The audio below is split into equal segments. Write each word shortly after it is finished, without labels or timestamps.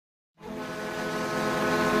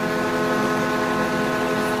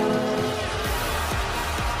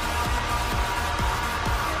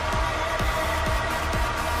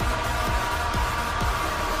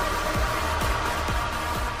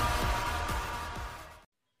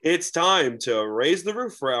It's time to raise the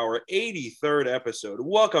roof for our 83rd episode.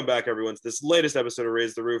 Welcome back, everyone, to this latest episode of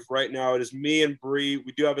Raise the Roof. Right now, it is me and Bree.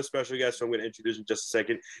 We do have a special guest, so I'm going to introduce him in just a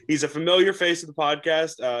second. He's a familiar face of the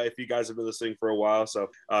podcast, if you guys have been listening for a while, so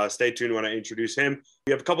stay tuned when I introduce him.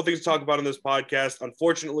 We have a couple things to talk about on this podcast.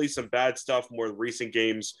 Unfortunately, some bad stuff, more recent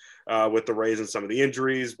games with the Rays and some of the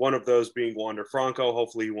injuries. One of those being Wander Franco.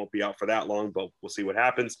 Hopefully, he won't be out for that long, but we'll see what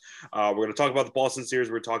happens. We're going to talk about the Boston series.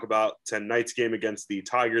 We're going to talk about tonight's game against the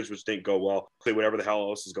Tigers, which didn't go well. Whatever the hell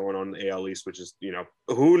else is going on in the AL East, which is,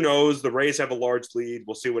 who knows? The Rays have a large lead.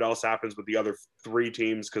 We'll see what else happens with the other three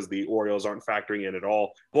teams because the Orioles aren't factoring in at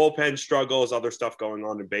all. Bullpen struggles, other stuff going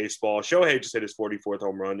on in baseball. Shohei just hit his 44th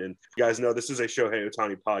home run. And you guys know this is a Shohei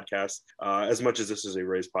Ohtani podcast, as much as this is a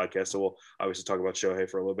Rays podcast. So we'll obviously talk about Shohei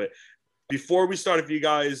for a little bit. Before we start, if you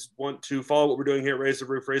guys want to follow what we're doing here at Raise the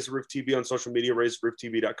Roof TV on social media,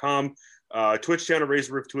 RaiseTheRoofTV.com. Twitch channel, Raise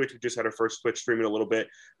the Roof Twitch. We just had our first Twitch stream in a little bit.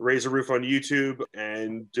 Raise the Roof on YouTube.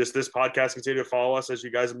 And just this podcast, continue to follow us as you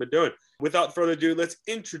guys have been doing. Without further ado, let's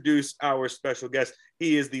introduce our special guest.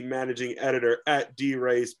 He is the managing editor at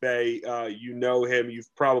DRaysBay. You know him. You've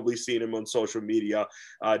probably seen him on social media.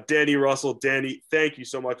 Danny Russell. Danny, thank you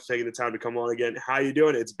so much for taking the time to come on again. How you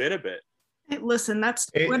doing? It's been a bit. Hey, listen, that's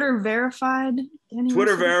Twitter verified.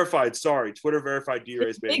 Twitter verified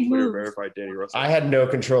DRaysBay. Twitter verified Danny Russell. I had no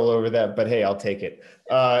control over that, but hey, I'll take it.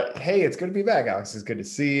 Hey, it's good to be back, Alex. It's good to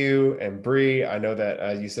see you. And Bree, I know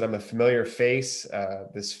that you said I'm a familiar face.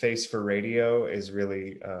 This face for radio is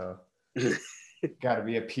really got to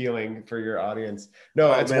be appealing for your audience.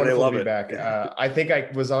 No, it's wonderful to be back. I think I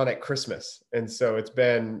was on at Christmas, and so it's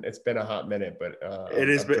been a hot minute, but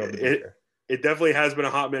it definitely has been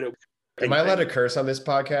a hot minute. Am I allowed to curse on this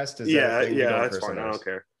podcast? Yeah, that's fine. I don't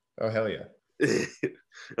care. Oh, hell yeah.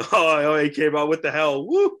 He came out with the hell.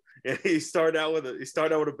 Woo! And he started out with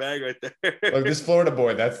a bang right there. Look, this Florida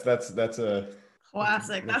boy, that's a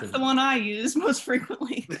classic. That's the one I use most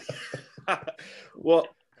frequently. Well,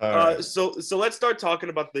 right. So let's start talking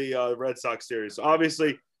about the Red Sox series. So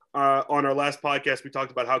obviously, on our last podcast, we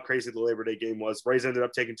talked about how crazy the Labor Day game was. Rays ended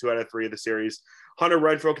up taking 2 out of 3 of the series. Hunter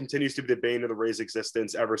Renfroe continues to be the bane of the Rays'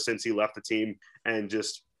 existence ever since he left the team. And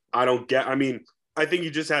I think he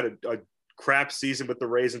just had a crap season with the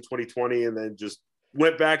Rays in 2020 and then just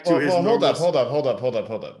went back to his hold up.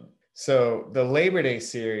 So the Labor Day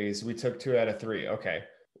series, we took 2 out of 3. Okay.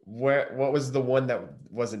 What was the one that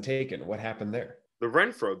wasn't taken? What happened there? The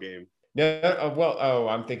Renfroe game. No,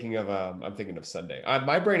 I'm thinking of Sunday.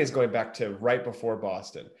 My brain is going back to right before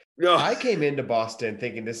Boston. No. I came into Boston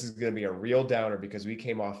thinking this is going to be a real downer because we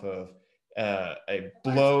came off of a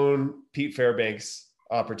blown Pete Fairbanks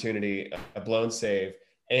opportunity, a blown save,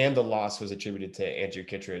 and the loss was attributed to Andrew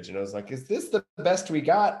Kittredge. And I was like, is this the best we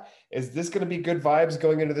got? Is this going to be good vibes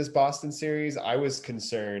going into this Boston series? I was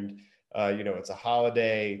concerned. It's a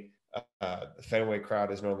holiday. The Fenway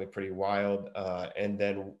crowd is normally pretty wild. And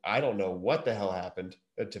then I don't know what the hell happened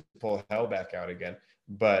to pull hell back out again.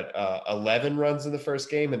 But 11 runs in the first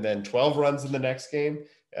game and then 12 runs in the next game.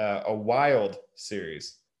 A wild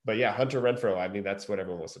series. But yeah, Hunter Renfroe, that's what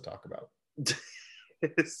everyone wants to talk about.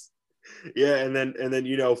 Yeah, and then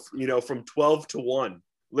from 12 to 1,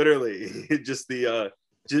 literally, just the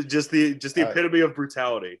epitome of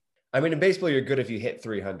brutality. In baseball, you're good if you hit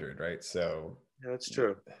 300, right? So yeah, that's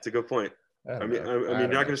true. It's a good point. You're not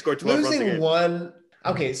going to score 12 runs a game. One.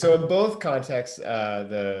 Okay, so in both contexts,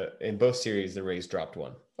 in both series, the Rays dropped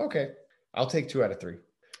 1. Okay, I'll take 2 out of 3.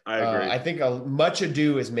 I agree. I think much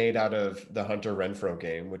ado is made out of the Hunter Renfroe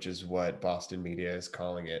game, which is what Boston media is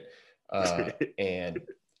calling it. And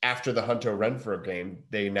after the Hunter Renfroe game,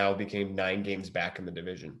 they now became 9 games back in the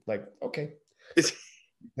division. Like, okay.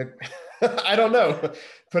 I don't know.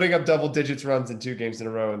 Putting up double digits runs in 2 games in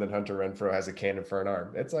a row, and then Hunter Renfroe has a cannon for an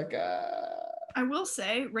arm. It's like, I will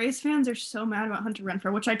say, Rays fans are so mad about Hunter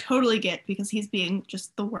Renfroe, which I totally get because he's being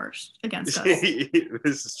just the worst against us.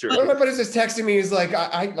 This is true. One of my buddies is texting me. He's like,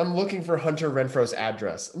 I'm looking for Hunter Renfroe's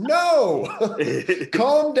address. No,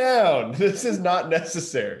 calm down. This is not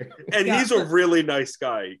necessary. And he's a really nice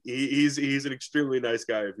guy. He's an extremely nice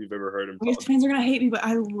guy if you've ever heard him talk. Rays fans are going to hate me, but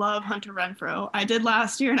I love Hunter Renfroe. I did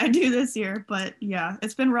last year and I do this year, but yeah,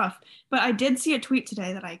 it's been rough. But I did see a tweet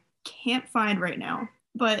today that I can't find right now,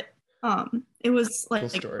 but it was like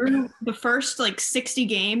through the first 60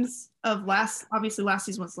 games of last season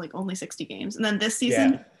was only 60 games, and then this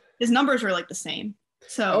season his numbers were the same.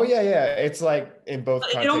 So it's like in both.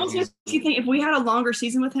 It almost makes you think if we had a longer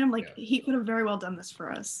season with him, he could have very well done this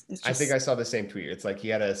for us. I think I saw the same tweet. It's like he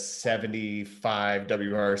had a 75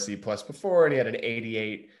 WRC plus before, and he had an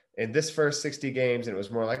 88 in this first 60 games, and it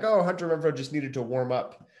was more like, oh, Hunter Renfroe just needed to warm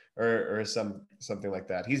up or something like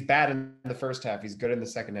that. He's bad in the first half. He's good in the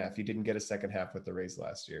second half. He didn't get a second half with the Rays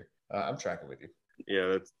last year. I'm tracking with you.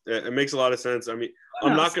 Yeah, it makes a lot of sense. I mean,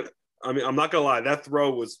 I'm not gonna lie. That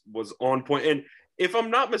throw was on point. And if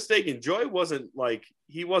I'm not mistaken, Joey wasn't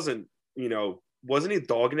wasn't he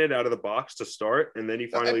dogging it out of the box to start, and then he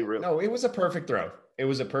finally No, it was a perfect throw. It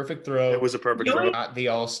was a perfect throw. Not the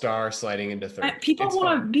all-star sliding into third. People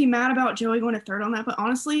want to be mad about Joey going to third on that, but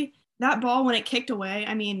honestly, that ball, when it kicked away,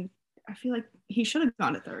 I mean, I feel like he should have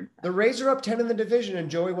gone to third. The Rays are up 10 in the division, and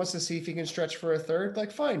Joey wants to see if he can stretch for a third.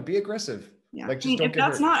 Like, fine, be aggressive. Yeah, like, just don't if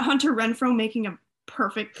that's not Hunter Renfroe making a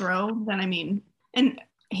perfect throw, then I mean, and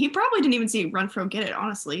he probably didn't even see Renfroe get it.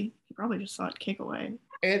 Honestly, he probably just saw it kick away.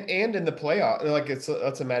 And in the playoff, like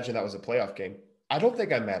let's imagine that was a playoff game. I don't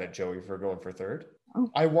think I'm mad at Joey for going for third. Oh.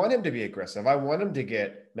 I want him to be aggressive. I want him to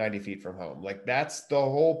get 90 feet from home. Like, that's the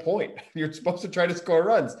whole point. You're supposed to try to score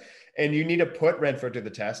runs, and you need to put Renfroe to the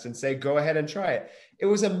test and say, go ahead and try it. It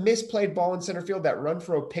was a misplayed ball in center field that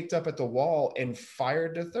Renfroe picked up at the wall and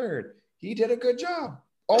fired to third. He did a good job.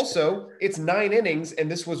 Also, it's 9 innings, and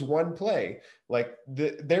this was one play. Like,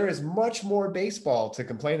 there is much more baseball to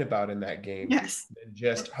complain about in that game than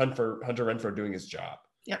just Hunter Renfroe doing his job.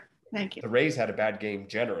 Yep, thank you. The Rays had a bad game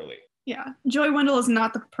generally. Yeah, Joey Wendell is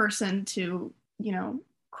not the person to,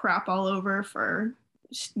 crap all over for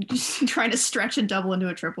just trying to stretch a double into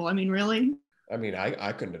a triple. I mean, really? I mean,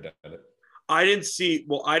 I couldn't have done it. I didn't see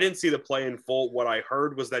the play in full. What I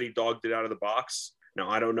heard was that he dogged it out of the box. Now,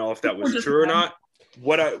 I don't know if that was true or not.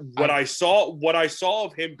 What I saw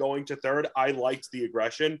of him going to third, I liked the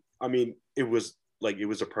aggression. I mean,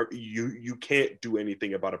 you can't do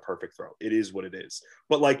anything about a perfect throw. It is what it is.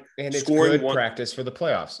 But and it's good practice for the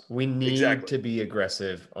playoffs. We need to be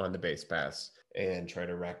aggressive on the base pass and try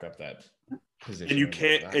to rack up that position. And you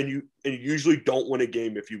can't, and you usually don't win a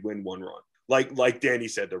game if you win one run. Like Danny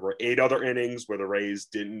said, there were 8 other innings where the Rays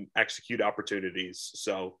didn't execute opportunities.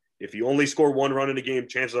 So if you only score 1 run in a game,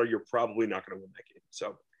 chances are you're probably not going to win that game.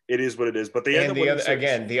 So it is what it is. But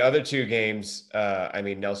the other 2 games,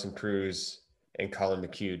 Nelson Cruz and Colin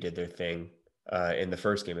McHugh did their thing in the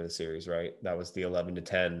first game of the series, right? That was the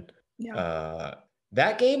 11-10. Yeah.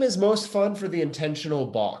 That game is most fun for the intentional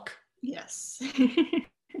balk. Yes. Did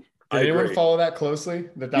anyone follow that closely?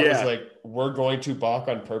 That was like, we're going to balk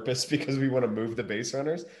on purpose because we want to move the base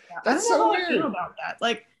runners? Yeah, that's so weird. I feel about that.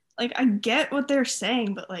 Like I get what they're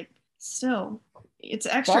saying, but still, it's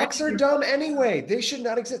extra. Balks are dumb anyway. They should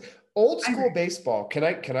not exist. Old school baseball. Can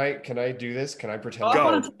I do this? Can I pretend?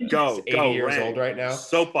 Go. 80 years old right now.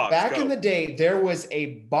 Soapbox. Back in the day, there was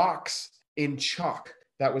a box in chalk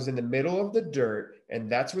that was in the middle of the dirt, and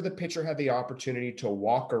that's where the pitcher had the opportunity to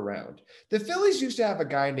walk around. The Phillies used to have a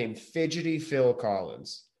guy named Fidgety Phil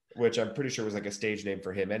Collins, which I'm pretty sure was like a stage name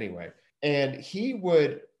for him anyway. And he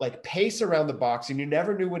would pace around the box, and you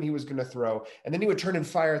never knew when he was going to throw. And then he would turn and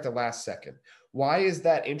fire at the last second. Why is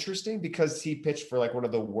that interesting? Because he pitched for one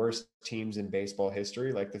of the worst teams in baseball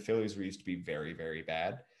history. The Phillies used to be very, very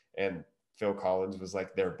bad. And Phil Collins was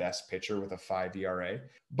their best pitcher with a 5 ERA.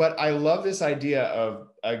 But I love this idea of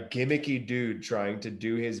a gimmicky dude trying to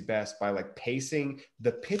do his best by pacing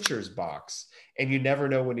the pitcher's box. And you never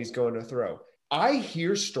know when he's going to throw. I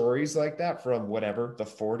hear stories like that from the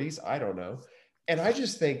 40s, I don't know. And I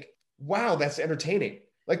just think, wow, that's entertaining.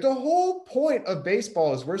 The whole point of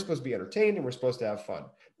baseball is we're supposed to be entertained and we're supposed to have fun.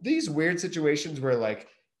 These weird situations where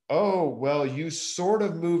oh, well, you sort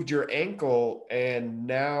of moved your ankle and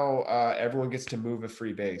now everyone gets to move a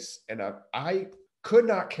free base. And I could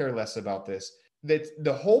not care less about this. That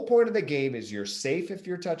the whole point of the game is you're safe if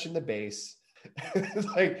you're touching the base.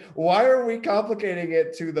 Why are we complicating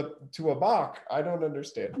it to a balk? I don't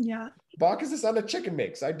understand. Yeah. Balk is the sound a chicken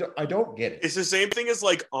makes. I don't get it. It's the same thing as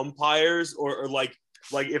umpires or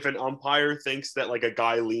if an umpire thinks that a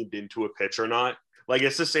guy leaned into a pitch or not.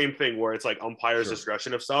 It's the same thing where it's umpires'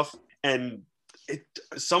 discretion of stuff. And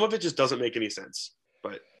some of it just doesn't make any sense.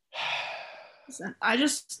 But I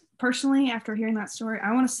just personally, after hearing that story,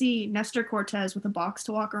 I want to see Nestor Cortez with a box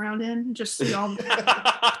to walk around in. Just see all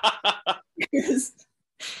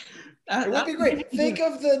it would be great. Think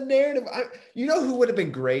of the narrative. You know who would have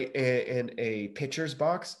been great in a pitcher's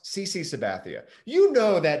box? CC Sabathia.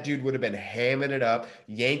 That dude would have been hamming it up,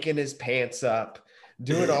 yanking his pants up,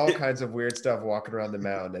 doing all kinds of weird stuff, walking around the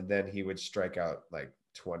mound, and then he would strike out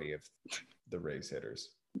 20 of the Rays hitters.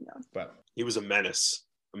 Yeah. But he was a menace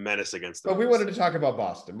against them. But we wanted to talk about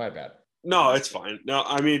Boston. My bad. No, it's fine. No,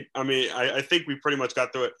 I think we pretty much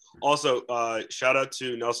got through it. Also, shout out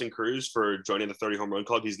to Nelson Cruz for joining the 30 home run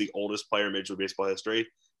club. He's the oldest player in Major League Baseball history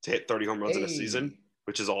to hit 30 home runs in a season,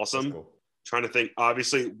 which is awesome. Cool. Trying to think.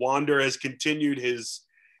 Obviously, Wander has continued his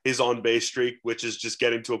his on base streak, which is just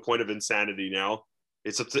getting to a point of insanity now.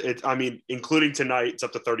 It's up to it. I mean, including tonight, it's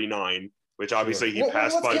up to 39, which obviously he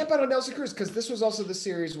passed let's by. camp out on Nelson Cruz, because this was also the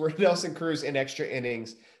series where Nelson Cruz in extra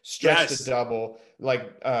innings stretched a double,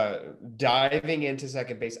 like diving into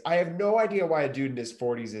second base. I have no idea why a dude in his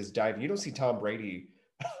 40s is diving. You don't see Tom Brady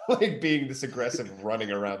like being this aggressive running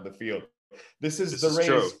around the field. This is the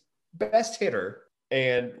Rays' best hitter,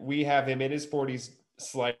 and we have him in his 40s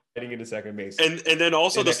sliding into second base. And then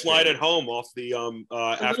also the slide at home off the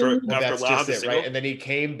after Loud the single. Right? And then he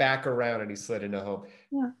came back around and he slid into home.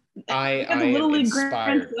 Yeah. I the Little am League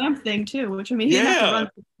inspired. Grand Slam thing too, which I mean, he didn't have to run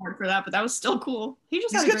hard for that, but that was still cool.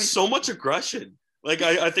 He's got so much aggression. Like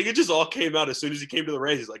I think it just all came out as soon as he came to the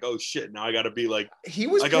Rays. He's like, oh shit, now I got to be like. He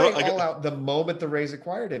was playing all out the moment the Rays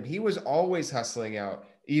acquired him. He was always hustling out,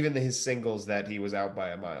 even his singles that he was out by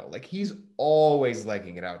a mile. Like he's always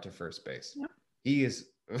legging it out to first base. Yep. He is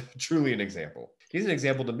truly an example. He's an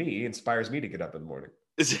example to me. He inspires me to get up in the morning.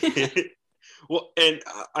 Well, and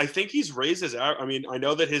I think he's raised his I mean, I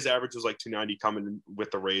know that his average was like 290 coming in with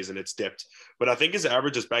the Rays and it's dipped, but I think his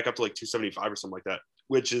average is back up to like 275 or something like that,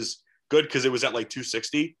 which is good because it was at like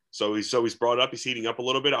 260. So he's brought up. He's heating up a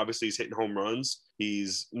little bit. Obviously, he's hitting home runs.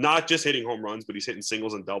 He's not just hitting home runs, but he's hitting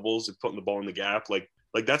singles and doubles and putting the ball in the gap. Like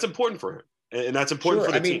that's important for him, and that's important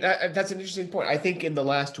for the team. That's an interesting point. I think in the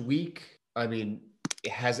last week, I mean,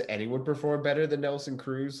 has anyone performed better than Nelson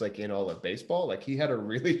Cruz, like in all of baseball? Like he had a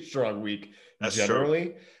really strong week. That's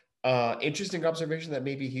generally. True. Interesting observation that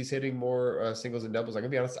maybe he's hitting more singles and doubles. I'm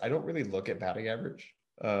gonna be honest, I don't really look at batting average.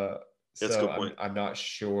 That's a good point. I'm not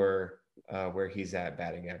sure where he's at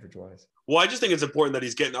batting average wise. Well, I just think it's important that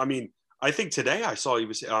he's getting. I mean, I think today I saw he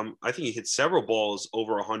was. I think he hit several balls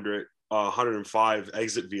over 100, 105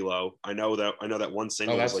 exit velo. I know that one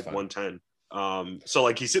single was like fun. 110. So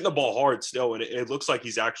like he's hitting the ball hard still, and it looks like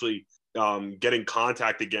he's actually getting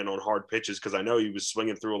contact again on hard pitches, because I know he was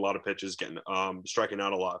swinging through a lot of pitches, getting striking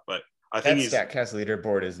out a lot. But I think that StatCast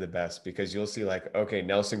leaderboard is the best, because you'll see like, okay,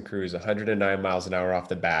 Nelson Cruz 109 miles an hour off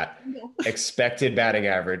the bat, expected batting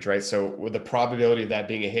average, right? So with the probability of that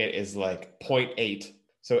being a hit is like 0.8.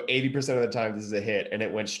 So 80% of the time this is a hit, and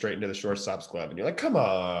it went straight into the shortstop's glove, and you're like, come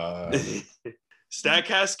on.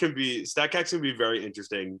 StatCast can be very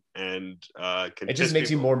interesting, and it just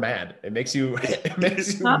makes you more mad. It makes you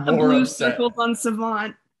not more the blue upset. Circles on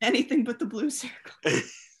Savant, anything but the blue circle.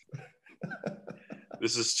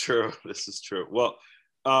 This is true. Well,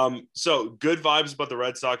 so good vibes about the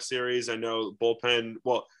Red Sox series. I know bullpen.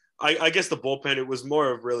 Well, I guess the bullpen, it was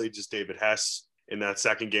more of really just David Hess in that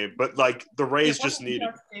second game, but like the Rays just needed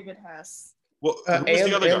David Hess. Well, and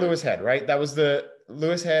Lewis Head, right? That was the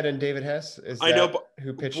Lewis Head and David Hess. I know, but,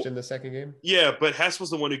 who pitched in the second game? Yeah, but Hess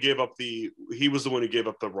was the one who gave up the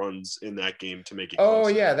runs in that game to make it. Oh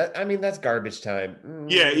closer. Yeah, that's garbage time.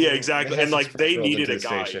 Yeah, exactly. And like they needed a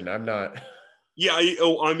guy. I'm not. Yeah,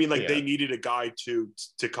 they needed a guy to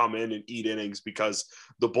come in and eat innings, because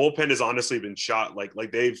the bullpen has honestly been shot. Like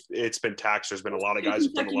it's been taxed. There's been a lot of guys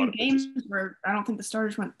who've done a lot of games where I don't think the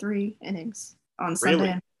starters went 3 innings on Sunday.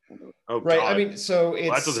 Really? Oh, right. God. I mean, so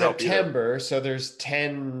it's September, so there's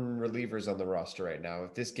 10 relievers on the roster right now.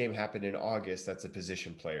 If this game happened in August, that's a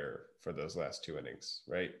position player for those last 2 innings,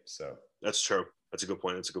 right? So that's true. That's a good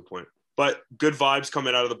point. But good vibes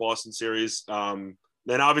coming out of the Boston series.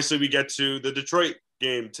 Then obviously we get to the Detroit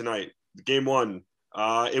game tonight, game 1.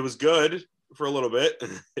 It was good for a little bit,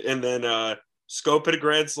 and then Scope hit a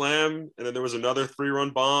grand slam, and then there was another 3-run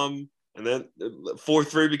bomb, and then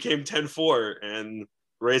 4-3 became 10-4, and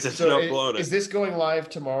Rays ended up blowing it. Is this going live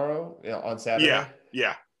tomorrow on Saturday?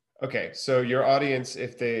 Yeah. Okay, so your audience,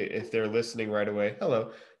 if they're listening right away,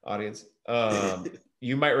 hello, audience.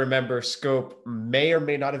 You might remember Scope may or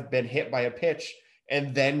may not have been hit by a pitch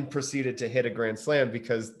and then proceeded to hit a grand slam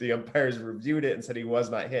because the umpires reviewed it and said he was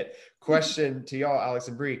not hit. Question to y'all, Alex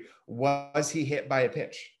and Bree, was he hit by a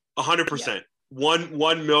pitch? 100%. Yeah.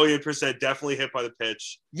 1,000,000% definitely hit by the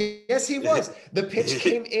pitch. Yes, he was. The pitch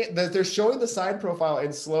came in. They're showing the side profile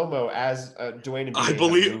in slow-mo as Dwayne and I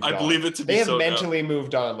believe it to be they have so mentally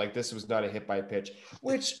moved on. Like this was not a hit by a pitch,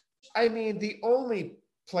 which I mean, the only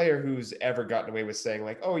player who's ever gotten away with saying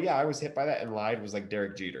like, oh yeah, I was hit by that and lied was like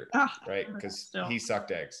Derek Jeter, right? Because he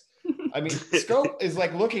sucked eggs. I mean, Scope is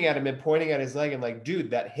like looking at him and pointing at his leg and like,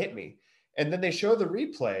 dude, that hit me. And then they show the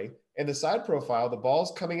replay. In the side profile, the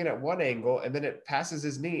ball's coming in at one angle and then it passes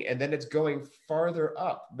his knee and then it's going farther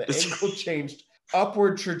up. The angle changed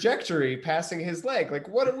upward trajectory passing his leg. Like,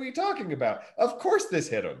 what are we talking about? Of course this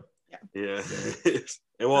hit him. Yeah.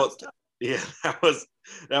 Well, yeah, that was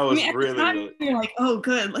really you're like, oh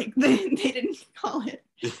good. Like they didn't call it.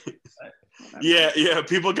 Yeah.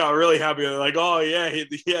 People got really happy. They're like, oh yeah, they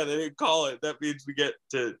didn't call it. That means we get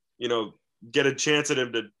to, get a chance at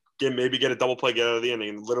him to maybe get a double play, get out of the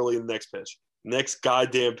inning, literally in the next pitch. Next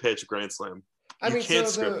goddamn pitch, grand slam. You can't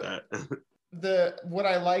script that. What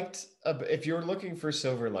I liked, if you're looking for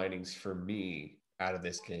silver linings for me out of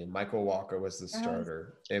this game, Michael Wacha was the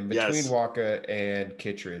starter. And between Wacha and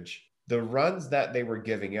Kittredge, the runs that they were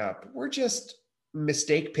giving up were just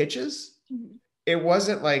mistake pitches. Mm-hmm. It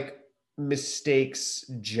wasn't like mistakes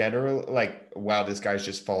general, like, wow, this guy's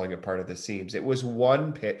just falling apart at the seams. It was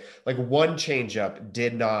one pitch, like one changeup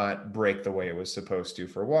did not break the way it was supposed to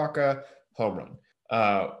for Wacha, home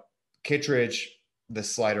run. Kittredge, the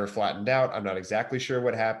slider flattened out. I'm not exactly sure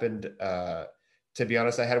what happened. To be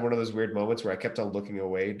honest, I had one of those weird moments where I kept on looking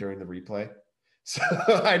away during the replay. So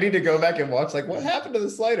I need to go back and watch, like, what happened to the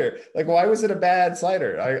slider? Like, why was it a bad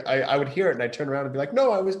slider? I would hear it and I'd turn around and be like,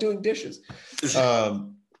 no, I was doing dishes.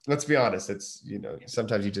 Let's be honest. It's,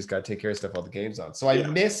 sometimes you just got to take care of stuff while the game's on. So I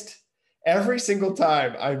missed every single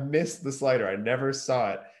time. I missed the slider. I never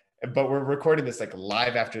saw it, but we're recording this like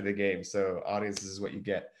live after the game. So audience, this is what you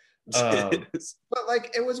get. But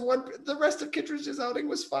like, it was the rest of Kittredge's outing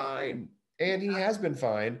was fine. And he has been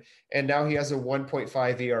fine. And now he has a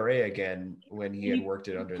 1.5 ERA again when he had worked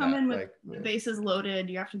it under that. Come in with bases loaded.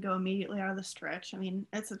 You have to go immediately out of the stretch. I mean,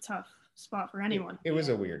 it's a tough spot for anyone. It was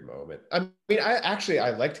a weird moment. I mean, I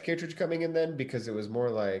liked Kittredge coming in then because it was more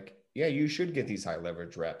like, yeah, you should get these high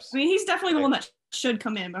leverage reps. I mean, he's definitely the one that should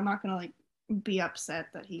come in, but I'm not going to like be upset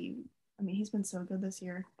that he's been so good this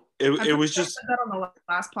year. It was just that on the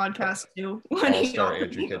last podcast too. All-star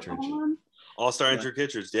Andrew Kittredge. All-star Andrew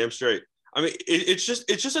Kittredge, damn straight. I mean, it's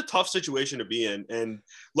just a tough situation to be in, and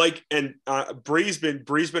Bree's been a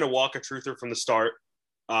Wacha truther from the start,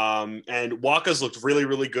 and Wacha's looked really,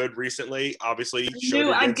 really good recently. Obviously, I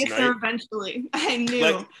knew I'd get there eventually. I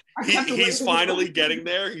knew. He's finally getting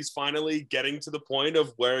there. He's finally getting to the point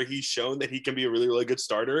of where he's shown that he can be a really, really good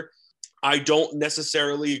starter. I don't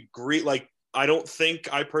necessarily agree. I don't think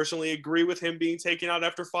I personally agree with him being taken out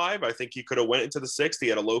after 5. I think he could have went into the 6th. He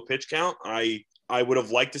had a low pitch count. I would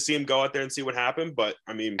have liked to see him go out there and see what happened, but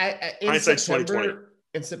I mean, hindsight's 2020.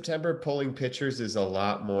 In September, pulling pitchers is a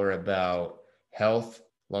lot more about health,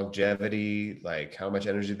 longevity, like how much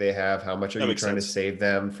energy they have, how much are you trying to save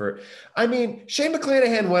them for. I mean, Shane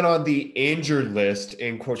McClanahan went on the injured list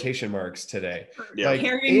in quotation marks today. Yeah.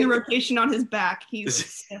 Carrying the rotation on his back. He's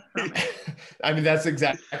stiff from it. I mean, that's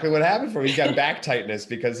exactly what happened for him. He's got back tightness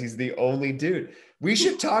because he's the only dude. We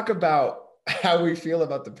should talk about how we feel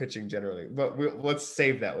about the pitching generally, but let's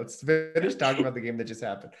save that. Let's finish talking about the game that just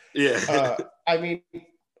happened. Yeah. I mean,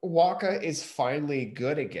 Wacha is finally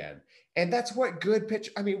good again. And that's what good pitch.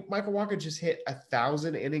 I mean, Michael Wacha just hit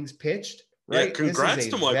 1,000 innings pitched, right? Yeah, congrats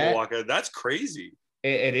to Michael Wacha. That's crazy.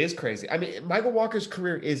 It is crazy. I mean, Michael Walker's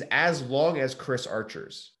career is as long as Chris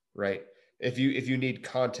Archer's, right? If you need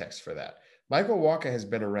context for that. Michael Wacha has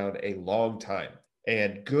been around a long time,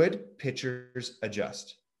 and good pitchers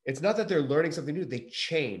adjust. It's not that they're learning something new. They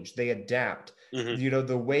change, they adapt. Mm-hmm.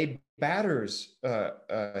 The way batters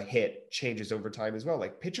hit changes over time as well.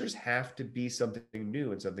 Like, pitchers have to be something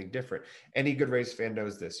new and something different. Any good Rays fan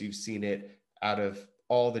knows this. You've seen it out of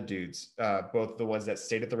all the dudes, both the ones that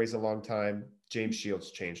stayed at the Rays a long time. James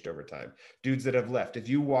Shields changed over time. Dudes that have left. If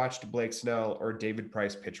you watched Blake Snell or David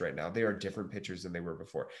Price pitch right now, they are different pitchers than they were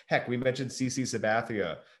before. Heck, we mentioned CC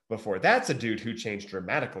Sabathia before. That's a dude who changed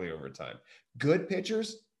dramatically over time. Good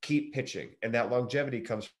pitchers keep pitching, and that longevity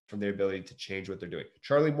comes from their ability to change what they're doing.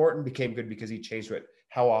 Charlie Morton became good because he changed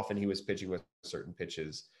how often he was pitching with certain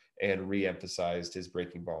pitches and re-emphasized his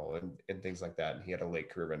breaking ball and things like that. And he had a late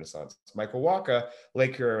career renaissance. Michael Wacha,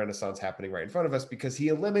 late career renaissance happening right in front of us because he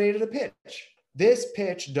eliminated a pitch. This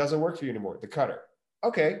pitch doesn't work for you anymore, the cutter.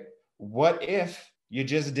 Okay, what if you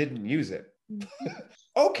just didn't use it?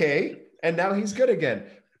 Okay, and now he's good again.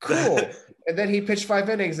 Cool. And then he pitched 5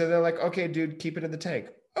 innings, and they're like, okay, dude, keep it in the tank.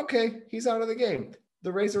 Okay, he's out of the game.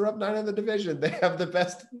 The Rays are up 9 in the division. They have the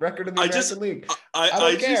best record in the American League. I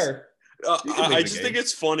don't care. I just think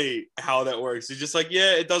it's funny how that works. He's just like,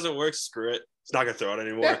 yeah, it doesn't work. Screw it. It's not gonna throw it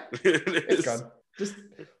anymore. Yeah, it's gone. Just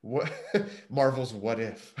what? Marvel's what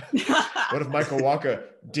if? What if Michael Wacha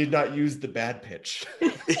did not use the bad pitch?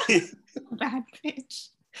 Bad pitch.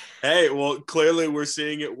 Hey, well, clearly we're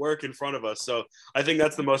seeing it work in front of us. So I think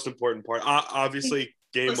that's the most important part. Obviously,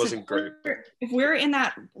 game wasn't great. If we're in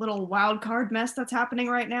that little wild card mess that's happening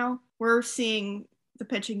right now, we're seeing the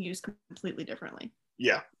pitching used completely differently.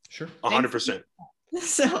 Yeah, sure. 100%.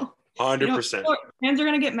 So 100%. Fans are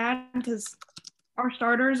going to get mad because our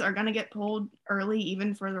starters are going to get pulled early,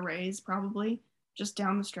 even for the Rays, probably just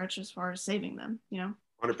down the stretch as far as saving them,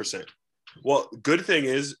 100%. Well, good thing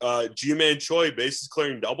is G-Man Choi base is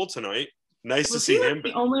clearing double tonight. Nice to Was see he him.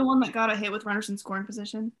 the only one that got a hit with runners in scoring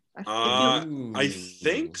position? I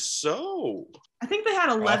think so. I think they had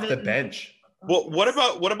 11 off the bench. Well, what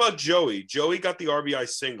about Joey? Joey got the RBI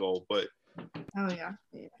single, but oh yeah.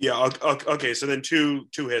 Okay. So then two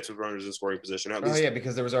hits with runners in scoring position. At least. Oh yeah,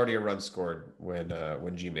 because there was already a run scored when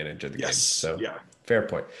G-Man entered the game. So yeah, fair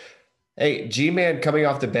point. Hey, G-Man coming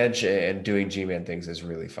off the bench and doing G-Man things is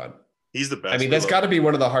really fun. He's the best. I mean, that's got to be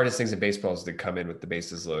one of the hardest things in baseball is to come in with the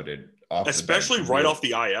bases loaded off, especially right off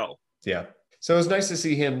the IL. Yeah. So it was nice to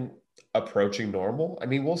see him approaching normal. I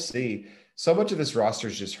mean, we'll see. So much of this roster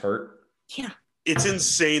is just hurt. Yeah. It's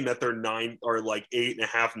insane that they're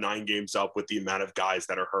 8.5, 9 games up with the amount of guys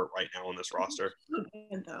that are hurt right now on this roster.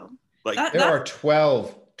 Like there are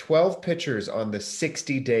 12 pitchers on the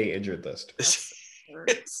 60-day injured list.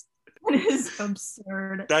 It is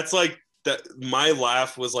absurd. That's like that. My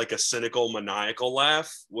laugh was like a cynical, maniacal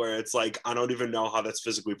laugh where it's like, I don't even know how that's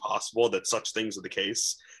physically possible that such things are the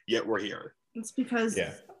case, yet we're here. It's because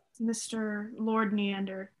Mr. Lord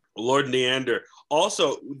Neander. Lord Neander.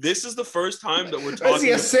 Also, this is the first time that we're talking. Is he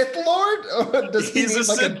a Sith Lord? Does he need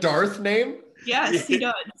like a Darth name? Yes, he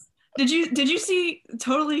does. Did you see,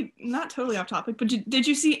 not totally off topic, but did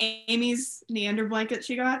you see Amy's Neander blanket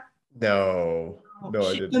she got? No, I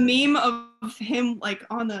didn't. The meme of him like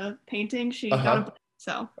on the painting, she got a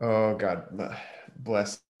so. Oh God,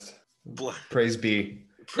 blessed. Praise be.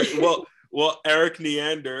 Well, Eric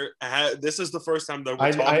Neander. This is the first time that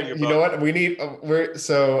we're talking about. You know what? We need.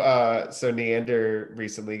 So Neander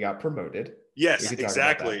recently got promoted. Yes,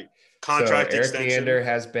 exactly. Contract extension. Eric Neander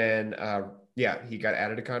has been. He got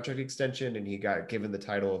added a contract extension, and he got given the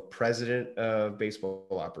title of president of baseball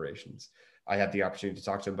operations. I had the opportunity to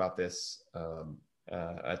talk to him about this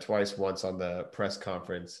twice. Once on the press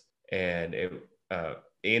conference, and it.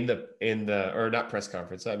 In the or not press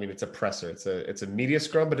conference. I mean, it's a presser. It's a media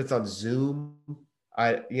scrum, but it's on Zoom.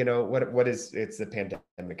 It's the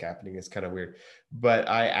pandemic happening. It's kind of weird. But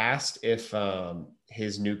I asked if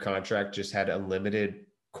his new contract just had unlimited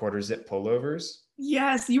quarter zip pullovers.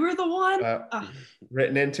 Yes, you were the one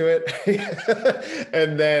written into it.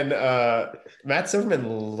 And then Matt Silverman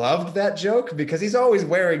loved that joke because he's always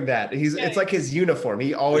wearing that. It's like his uniform.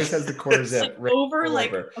 He always has the quarter zip over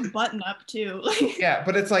like a button up too. Yeah,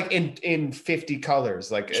 but it's like in 50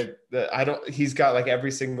 colors. Like he's got like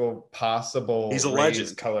every single possible he's a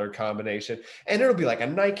legend color combination. And it'll be like a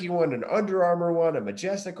Nike one, an Under Armour one, a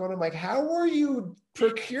Majestic one. I'm like, how are you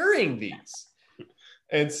procuring these?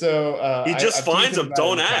 And so he just finds them.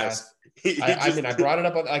 Don't ask. I brought it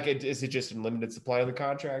up on is it just in limited supply on the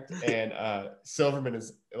contract? And Silverman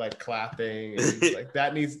is like clapping. And he's like,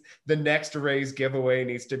 the next Rays giveaway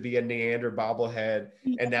needs to be a Neander bobblehead.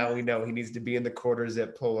 And now we know he needs to be in the quarter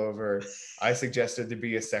zip pullover. I suggested to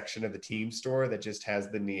be a section of the team store that just has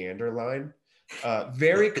the Neander line.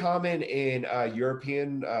 Very common in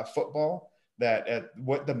European football that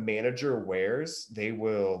what the manager wears, they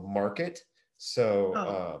will market.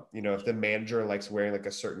 So, if the manager likes wearing like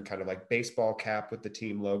a certain kind of like baseball cap with the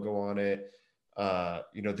team logo on it,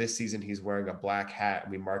 this season he's wearing a black hat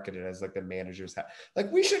and we market it as like the manager's hat.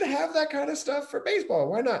 Like we should have that kind of stuff for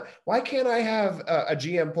baseball. Why not? Why can't I have a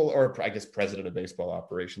GM or I guess president of baseball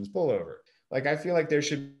operations pullover? Like, I feel like there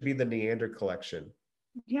should be the Neander collection.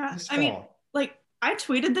 Yeah. I mean, like I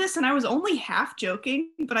tweeted this and I was only half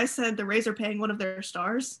joking, but I said the Rays are paying one of their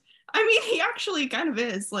stars. I mean, he actually kind of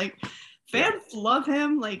is like, fans love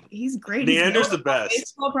him. Like he's great. Neander's the best.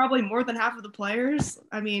 Baseball, probably more than half of the players.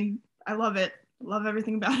 I mean, I love it. Love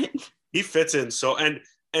everything about it. He fits in so and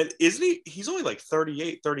isn't he? He's only like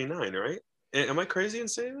 38, 39, right? Am I crazy in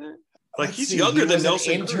saying that? Like he's younger than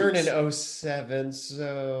Nelson intern Cruz. In 07,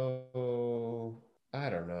 so I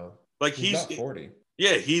don't know. Like he's not 40.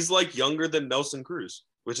 Yeah, he's like younger than Nelson Cruz,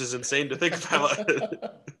 which is insane to think about.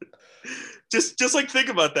 Just like think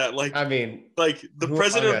about that. Like I mean, like the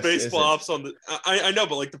president of baseball ops on the I know,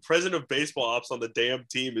 but like the president of baseball ops on the damn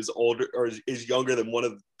team is older or is younger than one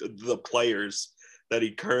of the players that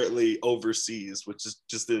he currently oversees, which is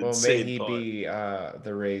just an insane. May he be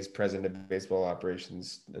the Rays president of baseball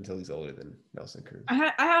operations until he's older than Nelson Cruz.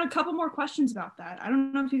 I had a couple more questions about that. I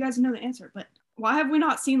don't know if you guys know the answer, but why have we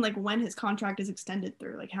not seen like when his contract is extended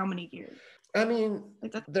through? Like how many years? I mean,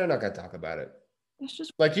 like they're not gonna talk about it. It's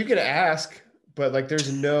just like you could ask, but like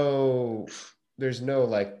there's no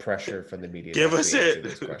like pressure from the media. Give us it.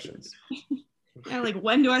 Those questions. Yeah, like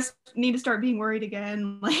when do I need to start being worried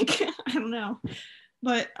again? Like I don't know,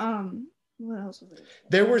 but what else was it?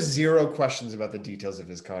 There were 0 questions about the details of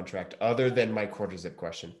his contract other than my quarter zip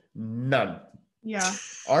question. None. Yeah.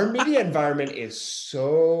 Our media environment is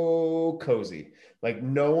so cozy. Like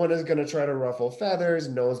no one is going to try to ruffle feathers.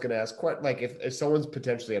 No one's going to ask like if someone's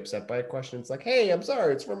potentially upset by a question, it's like, hey, I'm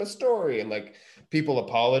sorry, it's from a story. And like people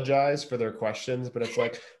apologize for their questions, but it's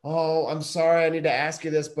like, oh, I'm sorry, I need to ask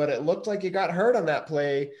you this, but it looked like you got hurt on that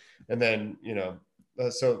play. And then,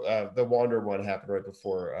 the Wander one happened right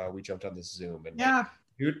before we jumped on this Zoom. And Yeah.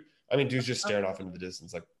 dude's just staring off into the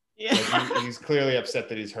distance. Like, Yeah. he's clearly upset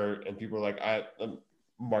that he's hurt. And people are like,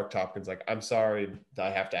 Mark Tompkins, like, I'm sorry that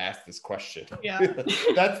I have to ask this question. Yeah.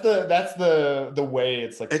 that's the way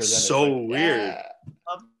it's like. It's so like, weird. Yeah.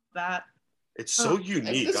 Love that. It's so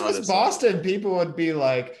unique. If this honestly. was Boston, people would be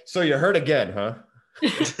like, so you're hurt again, huh? How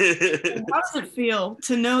does it feel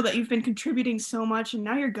to know that you've been contributing so much and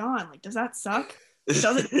now you're gone? Like, does that suck? Does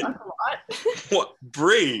it suck a lot? What,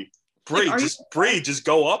 Bree, Like, just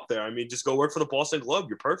go up there. I mean, just go work for the Boston Globe.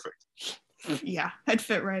 You're perfect. Yeah, I'd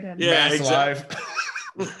fit right in. Yeah, Mass exactly.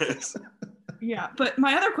 Yeah, but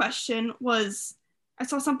my other question was, I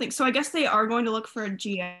saw something. So I guess they are going to look for a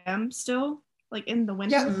GM still, like in the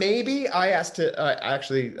winter. Yeah, maybe. I asked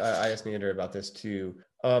Neander about this too.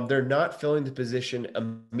 They're not filling the position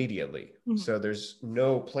immediately. Mhm. So there's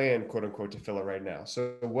no plan, quote unquote, to fill it right now.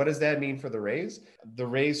 So what does that mean for the Rays? The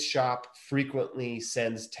Rays shop frequently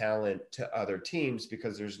sends talent to other teams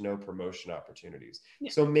because there's no promotion opportunities.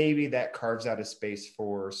 Yeah. So maybe that carves out a space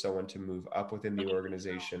for someone to move up within the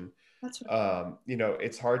organization. That's right.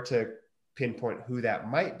 It's hard to pinpoint who that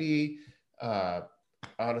might be.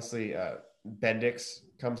 Honestly, Bendix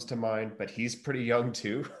comes to mind, but he's pretty young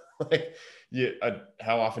too. Like,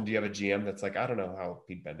 how often do you have a GM that's like, I don't know how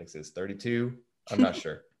Pete Bendix is, 32? I'm not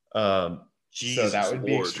sure. So that would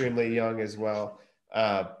be extremely young as well.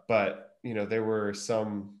 But there were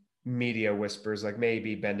some media whispers like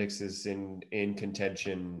maybe Bendix is in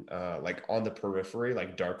contention, like on the periphery,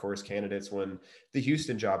 like dark horse candidates when the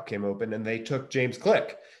Houston job came open and they took James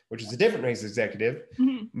Click, which is a different race executive,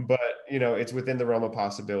 but it's within the realm of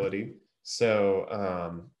possibility.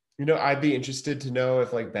 So I'd be interested to know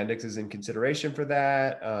if like Bendix is in consideration for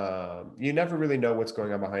that. You never really know what's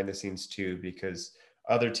going on behind the scenes too, because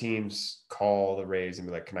other teams call the Rays and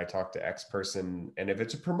be like, can I talk to X person? And if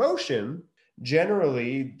it's a promotion,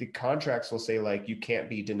 generally the contracts will say like, you can't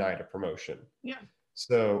be denied a promotion. Yeah.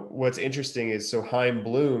 So what's interesting is, Chaim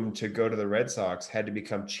Bloom to go to the Red Sox had to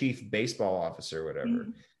become chief baseball officer, whatever,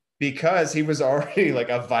 because he was already like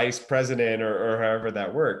a vice president or however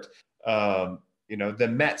that worked. The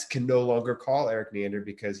Mets can no longer call Eric Neander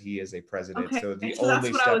because he is a president. Okay. So that's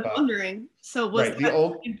what I was wondering. So was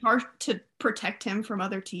that in part to protect him from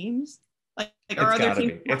other teams? Like are other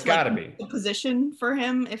teams? It's got to be a position for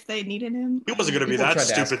him if they needed him. He wasn't going to be that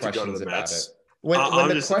stupid to go to the Mets. When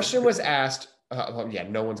the question was asked,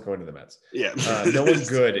 no one's going to the Mets. Yeah, no one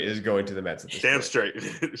good is going to the Mets. At this Damn point.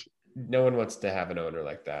 Straight. No one wants to have an owner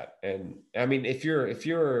like that. And I mean, if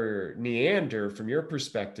you're Neander, from your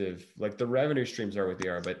perspective, like the revenue streams are what they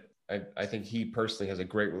are, but I think he personally has a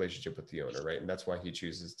great relationship with the owner, right? And that's why he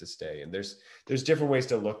chooses to stay. And there's different ways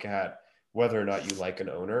to look at whether or not you like an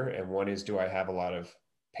owner. And one is, do I have a lot of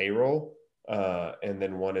payroll? And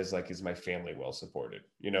then one is like, is my family well supported?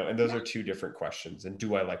 And those are two different questions. And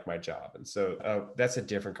do I like my job? And so that's a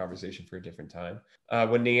different conversation for a different time.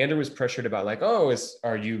 When Neander was pressured about like,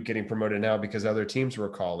 are you getting promoted now because other teams were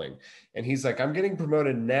calling? And he's like, I'm getting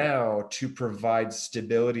promoted now to provide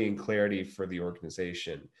stability and clarity for the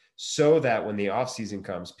organization so that when the off season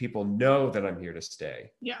comes, people know that I'm here to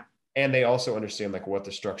stay. Yeah. And they also understand like what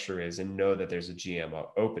the structure is and know that there's a GM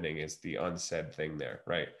opening is the unsaid thing there.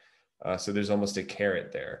 Right. So there's almost a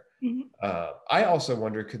carrot there. I also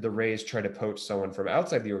wonder, could the Rays try to poach someone from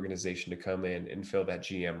outside the organization to come in and fill that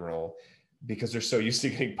GM role because they're so used to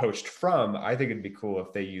getting poached from? I think it'd be cool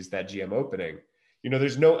if they use that GM opening.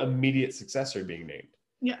 There's no immediate successor being named.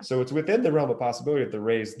 Yeah. So it's within the realm of possibility that the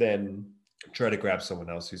Rays then try to grab someone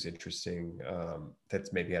else who's interesting,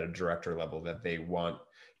 that's maybe at a director level that they want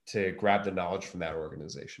to grab the knowledge from that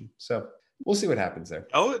organization. So we'll see what happens there.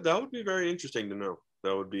 Oh, that would be very interesting to know.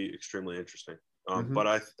 That would be extremely interesting. But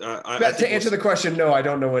I to answer the question, no, I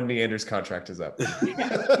don't know when Neander's contract is up.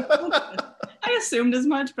 I assumed as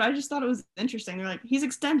much, but I just thought it was interesting. They're like, he's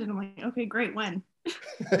extended. I'm like, okay, great. When?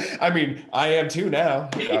 I mean, I am too now.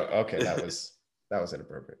 Okay, that was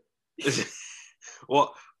inappropriate.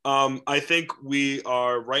 Well, I think we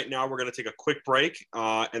are right now. We're going to take a quick break,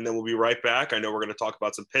 and then we'll be right back. I know we're going to talk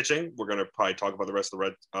about some pitching. We're going to probably talk about the rest of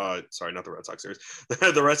the not the Red Sox series,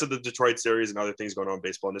 the rest of the Detroit series and other things going on in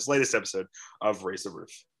baseball in this latest episode of Raise the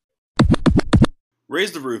Roof.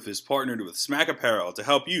 Raise the Roof is partnered with Smack Apparel to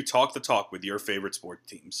help you talk the talk with your favorite sport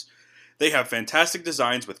teams. They have fantastic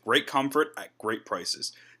designs with great comfort at great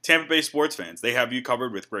prices. Tampa Bay sports fans, they have you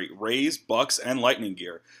covered with great Rays, Bucks, and Lightning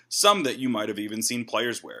gear, some that you might have even seen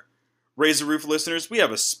players wear. Raise the Roof listeners, we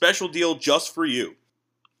have a special deal just for you.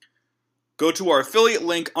 Go to our affiliate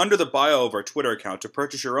link under the bio of our Twitter account to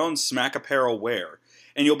purchase your own Smack Apparel wear,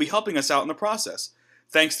 and you'll be helping us out in the process.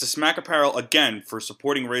 Thanks to Smack Apparel again for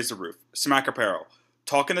supporting Raise the Roof. Smack Apparel,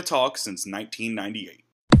 talking the talk since 1998.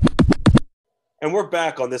 And we're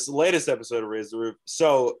back on this latest episode of Raise the Roof.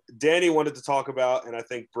 So Danny wanted to talk about, and I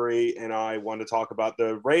think Bree and I wanted to talk about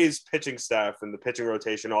the Rays pitching staff and the pitching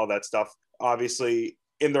rotation, all that stuff. Obviously,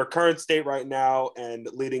 in their current state right now and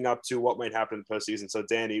leading up to what might happen in the postseason. So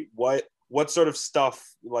Danny, what sort of stuff,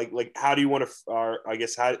 like how do you want to, I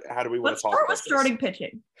guess, how do we want to talk about Let's start with starting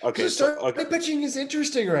pitching. Okay. Starting pitching is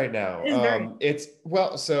interesting right now.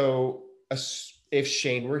 If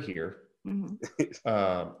Shane were here,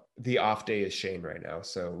 the off day is Shane right now.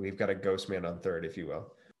 So we've got a ghost man on third, if you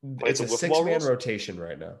will. It's a 6-man rotation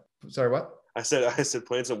right now. Sorry, what? I said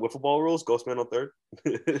playing some wiffle ball rules, ghost man on third.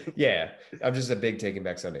 Yeah, I'm just a big Taking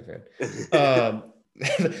Back Sunday fan.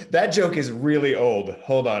 That joke is really old.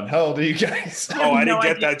 Hold on. How old are you guys? Oh, I didn't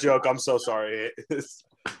get that joke. I'm so sorry.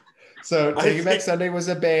 So Taking Back Sunday was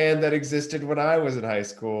a band that existed when I was in high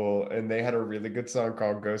school, and they had a really good song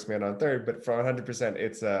called Ghost Man on Third, but for 100%,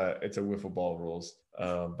 it's a wiffle ball rules.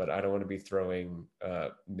 But I don't want to be throwing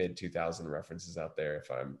mid-2000 references out there if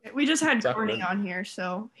I'm... We just had Corny on here,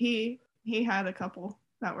 so he had a couple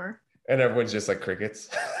that were... And everyone's just like crickets.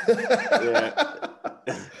 Yeah.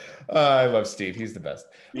 I love Steve. He's the best.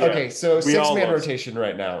 Yeah, okay, so 6-man rotation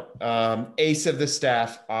right now. Ace of the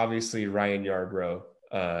staff, obviously Ryan Yarbrough,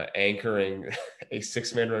 anchoring a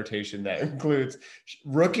 6-man rotation that includes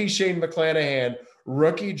rookie Shane McClanahan,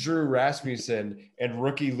 rookie Drew Rasmussen, and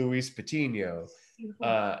rookie Luis Patino.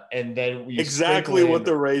 And then we exactly what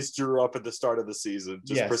the Rays drew up at the start of the season,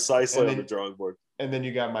 just precisely on the drawing board. And then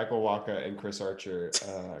you got Michael Wacha and Chris Archer.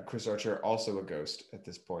 Chris Archer also a ghost at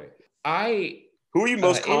this point. Who are you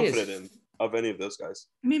most confident in of any of those guys?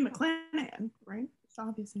 I mean, McClanahan, right? It's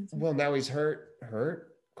obvious. Well, now he's hurt,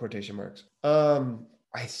 quotation marks.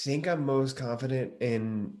 I think I'm most confident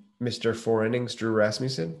in Mr. 4 innings, Drew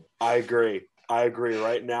Rasmussen. I agree.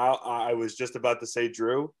 Right now, I was just about to say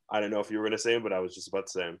Drew. I don't know if you were going to say him, but I was just about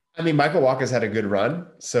to say him. I mean, Michael Wacha's had a good run,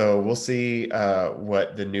 so we'll see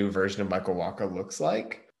what the new version of Michael Wacha looks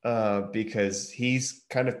like. Because he's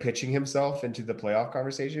kind of pitching himself into the playoff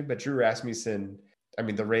conversation. But Drew Rasmussen, I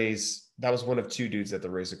mean, the Rays, that was one of 2 dudes that the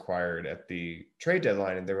Rays acquired at the trade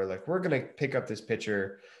deadline. And they were like, we're going to pick up this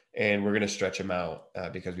pitcher and we're going to stretch him out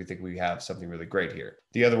because we think we have something really great here.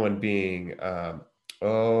 The other one being,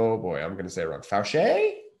 oh boy, I'm going to say it wrong.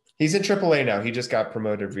 Fauché? He's in AAA now. He just got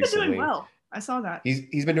promoted recently. Doing well. I saw that.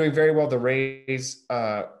 He's been doing very well. The Rays,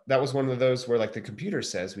 that was one of those where like the computer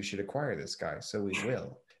says we should acquire this guy. So we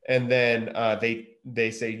will. And then they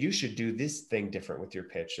say you should do this thing different with your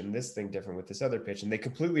pitch and this thing different with this other pitch. And they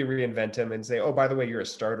completely reinvent him and say, oh, by the way, you're a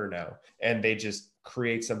starter now. And they just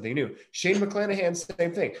create something new. Shane McClanahan,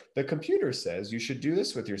 same thing. The computer says you should do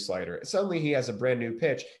this with your slider. Suddenly he has a brand new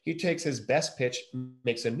pitch. He takes his best pitch,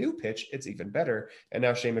 makes a new pitch. It's even better. And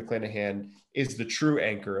now Shane McClanahan is the true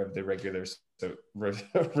anchor of the regular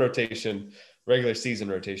season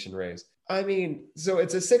rotation Rays. I mean, so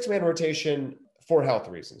it's a 6-man rotation for health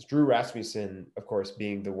reasons. Drew Rasmussen, of course,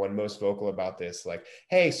 being the one most vocal about this, like,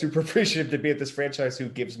 hey, super appreciative to be at this franchise who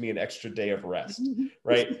gives me an extra day of rest,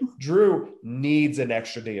 right? Drew needs an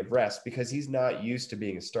extra day of rest because he's not used to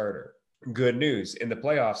being a starter. Good news, in the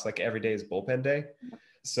playoffs, like every day is bullpen day.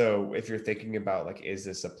 So if you're thinking about like, is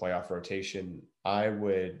this a playoff rotation? I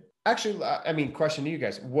would actually, I mean, question to you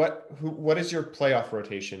guys, what is your playoff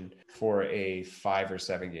rotation for a 5 or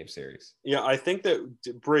 7 game series? Yeah, I think that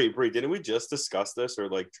Bree, didn't we just discuss this or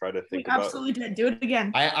like try to think about? We absolutely did. Do it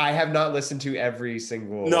again. I have not listened to every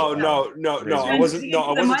single. No. I wasn't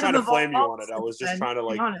trying to flame you on it. I was just trying to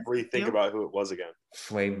like rethink about who it was again.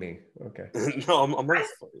 Flame me, okay? No, I'm not.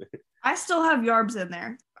 I still have Yarbs in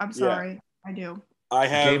there. I'm sorry, I do. I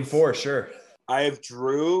have game 4, sure. I have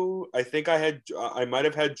Drew. I think I might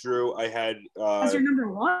have had Drew. I had as your number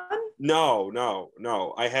 1?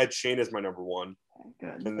 No. I had Shane as my number 1.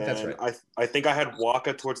 Good. And then that's right. I think I had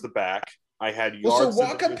Wacha towards the back. I had Yards. So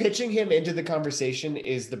Wacha pitching him into the conversation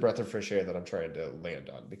is the breath of fresh air that I'm trying to land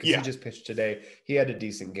on because he just pitched today. He had a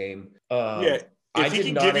decent game. I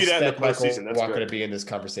did not expect Michael Wacha to be in this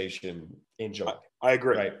conversation in July. I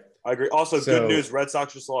agree. Right? I agree. Also, good news: Red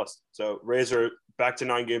Sox just lost. So Rays are back to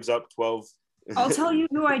 9 games up, 12. I'll tell you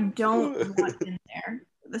who I don't want in there.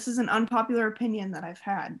 This is an unpopular opinion that I've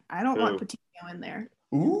had. I don't want Patino in there.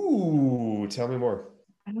 Ooh, tell me more.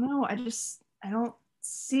 I don't know. I don't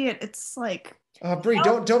see it. It's like, Bree,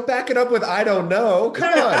 don't back it up with I don't know.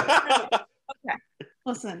 Come on. okay.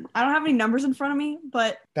 Listen, I don't have any numbers in front of me,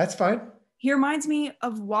 but That's fine. he reminds me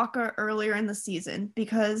of Waka earlier in the season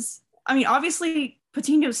because, I mean, obviously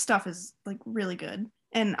Patino's stuff is like really good.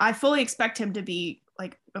 And I fully expect him to be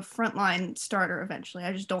like a frontline starter eventually.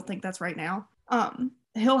 I just don't think that's right now.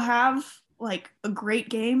 He'll have like a great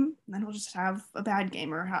game, and then he'll just have a bad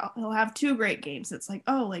game, or he'll have two great games. It's like,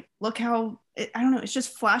 oh, like look how I don't know. It's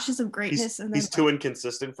just flashes of greatness, and then he's too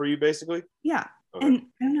inconsistent for you, basically. Yeah. Okay. And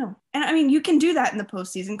I don't know. And I mean, you can do that in the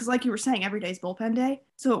postseason because, like you were saying, every day's bullpen day.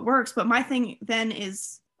 So it works. But my thing then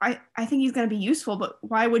is I think he's going to be useful, but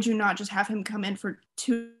why would you not just have him come in for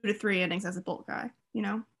 2 to 3 innings as a bulk guy? You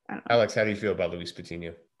know? I don't know. Alex, how do you feel about Luis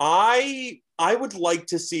Patino? I would like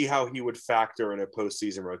to see how he would factor in a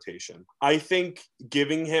postseason rotation. I think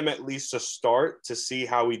giving him at least a start to see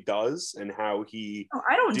how he does and how he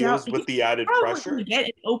I don't deals doubt with the added pressure. Get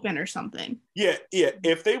it open or something. Yeah.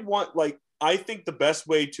 If they want, like, I think the best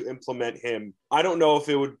way to implement him, I don't know if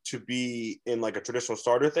it would to be in like a traditional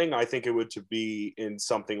starter thing. I think it would to be in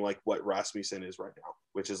something like what Rasmussen is right now,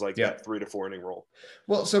 which is like that 3 to 4 inning role.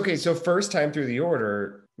 Well, so first time through the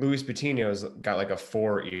order, Luis Patino's got like a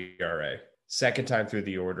 4 ERA. Second time through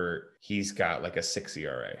the order, he's got like a 6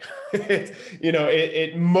 ERA.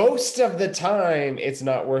 It most of the time it's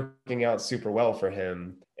not working out super well for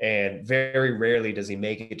him, and very rarely does he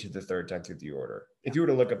make it to the third time through the order. If you were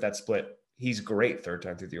to look up that split, he's great third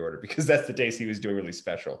time through the order because that's the days he was doing really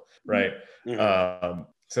special, right? Mm-hmm.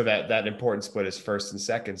 So that important split is first and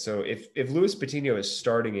second. So if Luis Patino is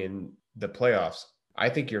starting in the playoffs, I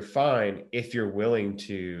think you're fine if you're willing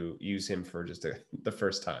to use him for just the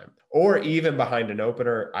first time, or even behind an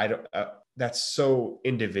opener. I don't. That's so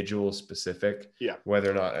individual specific. Yeah.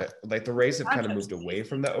 Whether or not, like the Rays have kind of moved away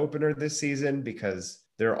from the opener this season because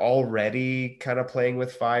they're already kind of playing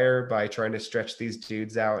with fire by trying to stretch these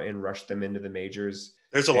dudes out and rush them into the majors.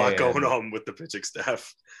 There's a lot going on with the pitching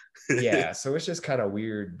staff. Yeah, so it's just kind of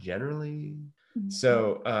weird generally.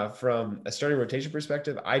 So from a starting rotation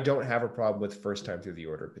perspective, I don't have a problem with first time through the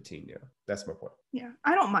order Patino. That's my point. Yeah,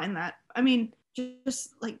 I don't mind that. I mean,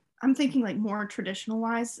 just like I'm thinking like more traditional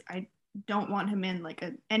wise, I don't want him in like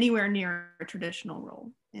anywhere near a traditional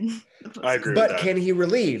role. I agree but with that. Can he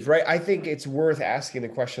relieve, right? I think it's worth asking the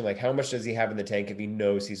question, like, how much does he have in the tank if he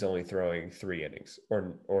knows he's only throwing 3 innings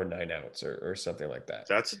or 9 outs or something like that?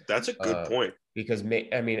 That's a good point. Because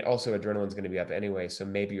also adrenaline's going to be up anyway, so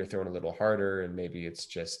maybe you're throwing a little harder, and maybe it's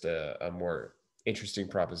just a more interesting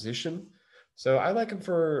proposition. So I like him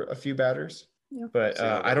for a few batters, but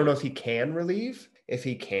I don't know if he can relieve. If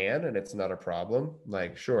he can, and it's not a problem,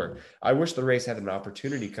 like, sure. I wish the Rays had an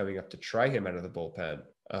opportunity coming up to try him out of the bullpen.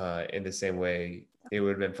 In the same way, it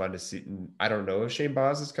would have been fun to see. I don't know if Shane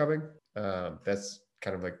Baz is coming. That's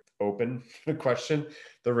kind of like open question.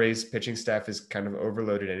 The Rays pitching staff is kind of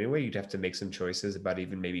overloaded anyway. You'd have to make some choices about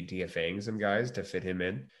even maybe DFAing some guys to fit him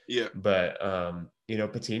in. Yeah. But,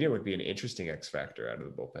 Patino would be an interesting X factor out of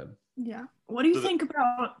the bullpen. Yeah. What do you think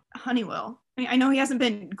about Honeywell? I mean, I know he hasn't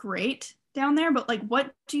been great down there, but like,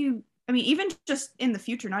 even just in the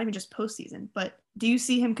future, not even just postseason, but do you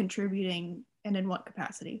see him contributing and in what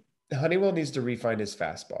capacity? Honeywell needs to refine his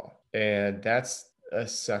fastball, and that's a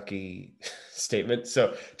sucky statement.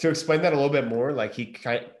 So to explain that a little bit more, like he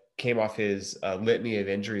came off his litany of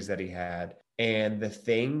injuries that he had, and the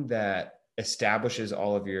thing that establishes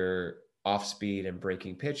all of your off speed and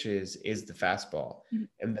breaking pitches is the fastball. Mm-hmm.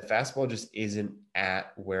 And the fastball just isn't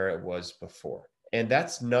at where it was before. And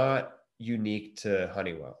that's not unique to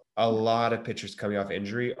Honeywell. A lot of pitchers coming off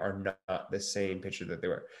injury are not the same pitcher that they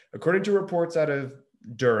were. According to reports out of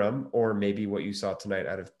Durham, or maybe what you saw tonight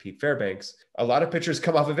out of Pete Fairbanks, a lot of pitchers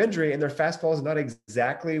come off of injury and their fastball is not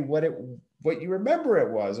exactly what you remember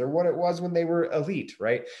it was, or what it was when they were elite,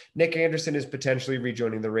 right? Nick Anderson is potentially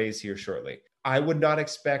rejoining the Rays here shortly. I would not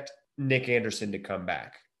expect Nick Anderson to come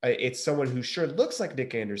back. It's someone who sure looks like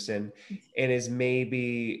Nick Anderson and is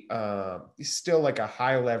maybe still like a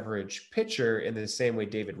high leverage pitcher in the same way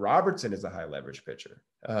David Robertson is a high leverage pitcher.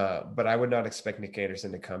 But I would not expect Nick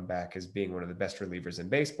Anderson to come back as being one of the best relievers in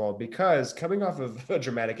baseball, because coming off of a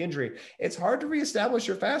dramatic injury, it's hard to reestablish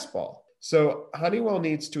your fastball. So Honeywell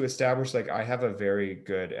needs to establish, like, I have a very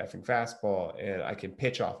good effing fastball and I can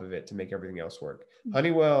pitch off of it to make everything else work.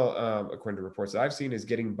 Honeywell, according to reports that I've seen, is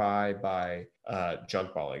getting by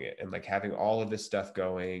junk balling it and like having all of this stuff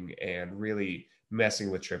going and really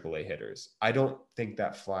messing with AAA hitters. I don't think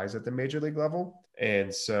that flies at the major league level.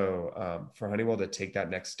 And so for Honeywell to take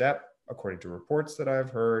that next step, according to reports that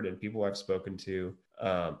I've heard and people I've spoken to,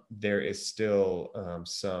 there is still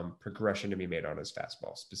some progression to be made on his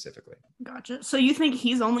fastball specifically. Gotcha. So you think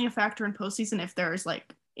he's only a factor in postseason if there's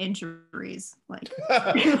like injuries? Like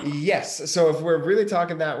yes. So if we're really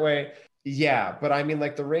talking that way, yeah. But I mean,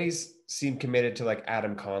 like the Rays seem committed to like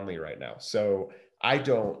Adam Conley right now. So I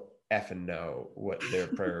don't effing know what their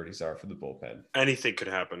priorities are for the bullpen. Anything could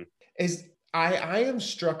happen. I am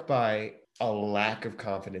struck by a lack of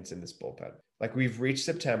confidence in this bullpen. Like we've reached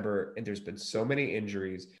September and there's been so many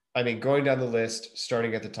injuries. I mean, going down the list,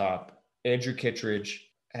 starting at the top, Andrew Kittredge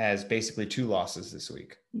has basically 2 losses this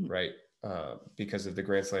week, right? Because of the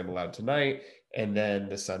Grand Slam allowed tonight. And then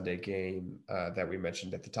the Sunday game that we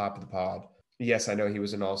mentioned at the top of the pod. Yes, I know he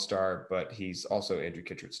was an all-star, but he's also Andrew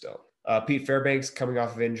Kittredge still. Pete Fairbanks coming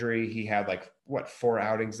off of injury. He had 4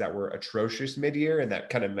 outings that were atrocious mid-year and that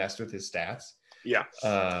kind of messed with his stats. Yeah.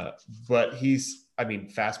 But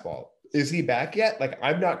fastball. Is he back yet?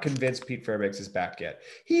 I'm not convinced Pete Fairbanks is back yet.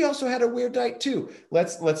 He also had a weird night too.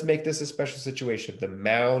 Let's make this a special situation. The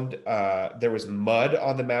mound, there was mud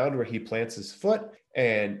on the mound where he plants his foot,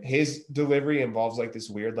 and his delivery involves this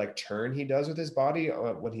weird turn he does with his body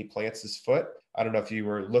when he plants his foot. I don't know if you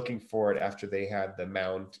were looking for it after they had the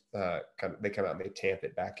mound, they come out and they tamp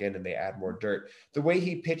it back in and they add more dirt. The way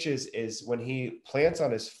he pitches is when he plants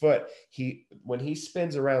on his foot, when he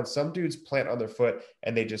spins around, some dudes plant on their foot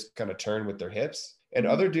and they just kind of turn with their hips, and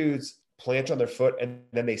other dudes plant on their foot and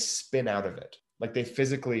then they spin out of it. They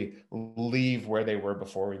physically leave where they were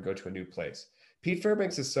before and go to a new place. Pete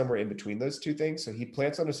Fairbanks is somewhere in between those two things. So he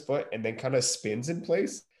plants on his foot and then kind of spins in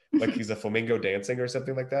place. Like he's a flamingo dancing or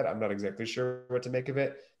something like that. I'm not exactly sure what to make of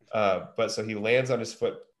it. But so he lands on his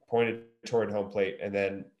foot pointed toward home plate, and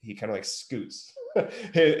then he kind of scoots.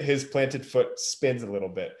 His planted foot spins a little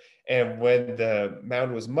bit. And when the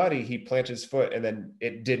mound was muddy, he planted his foot and then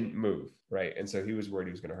it didn't move, right? And so he was worried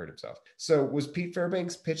he was going to hurt himself. So was Pete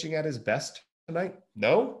Fairbanks pitching at his best tonight?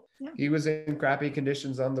 No. Yeah. He was in crappy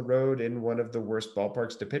conditions on the road in one of the worst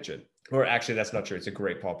ballparks to pitch in. Or actually, that's not true. It's a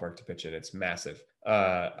great ballpark to pitch in. It's massive.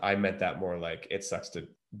 I meant that more it sucks to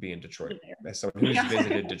be in Detroit. As someone who's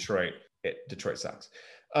visited Detroit, Detroit sucks.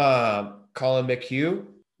 Colin McHugh,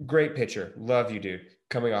 great pitcher. Love you, dude.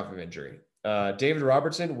 Coming off of injury. David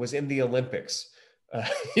Robertson was in the Olympics.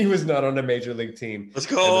 He was not on a major league team. Let's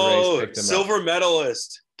go. Silver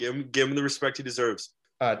medalist. Give him the respect he deserves.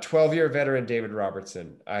 12-year veteran David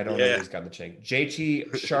Robertson. I don't know if he's got the chink.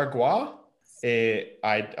 JT Chargois.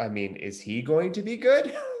 Is he going to be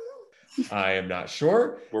good? I am not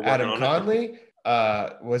sure. Adam Conley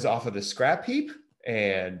was off of the scrap heap,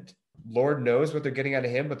 and Lord knows what they're getting out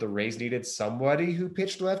of him, but the Rays needed somebody who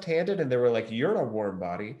pitched left-handed, and they were like, you're a warm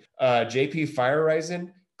body. JP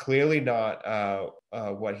Firereisen, clearly not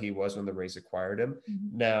what he was when the Rays acquired him.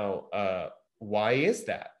 Mm-hmm. Now, why is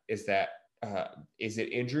that? Is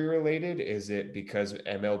it injury related? Is it because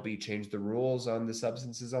MLB changed the rules on the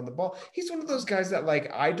substances on the ball? He's one of those guys that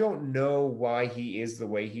I don't know why he is the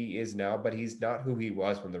way he is now, but he's not who he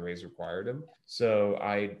was when the Rays acquired him. So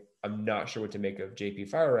I'm not sure what to make of JP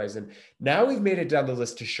Firereisen. Now we've made it down the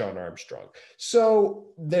list to Sean Armstrong. So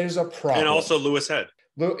there's a problem. And also Lewis Head.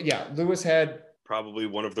 Lewis Head. Probably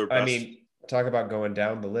one of their best. Talk about going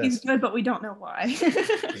down the list. He's good, but we don't know why.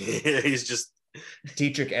 He's just...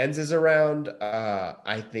 Dietrich Enns is around.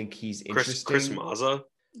 I think he's interesting. Chris Mazza.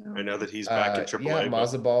 I know that he's back in AAA. Yeah,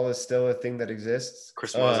 Mazza ball is still a thing that exists.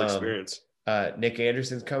 Chris Mazza experience. Nick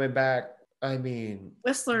Anderson's coming back.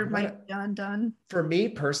 Whistler might be undone. For me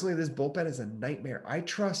personally, this bullpen is a nightmare. I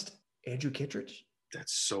trust Andrew Kittredge.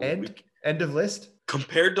 That's so weak. End of list.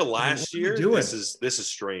 Compared to last year, this is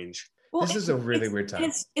strange. Well, this is a really weird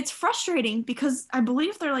time. It's frustrating because I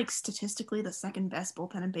believe they're statistically the second best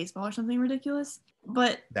bullpen in baseball or something ridiculous.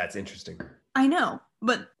 But that's interesting. I know,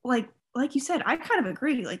 but like you said, I kind of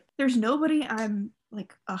agree. There's nobody I'm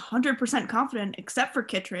 100% confident except for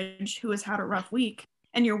Kittredge, who has had a rough week.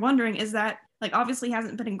 And you're wondering, is that obviously he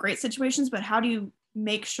hasn't been in great situations, but how do you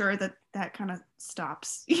make sure that kind of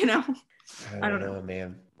stops? I don't know,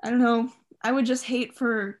 man. I don't know. I would just hate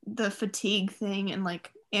for the fatigue thing and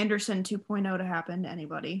Anderson 2.0 to happen to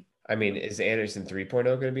anybody. Is Anderson 3.0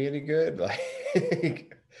 going to be any good?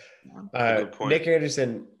 Nick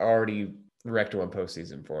Anderson already wrecked one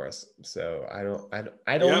postseason for us, so I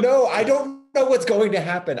don't know. I don't know what's going to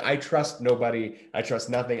happen. I trust nobody. I trust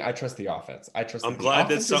nothing. I trust the offense. I'm glad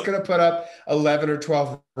the offense is going to put up 11 or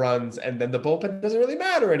 12 runs, and then the bullpen doesn't really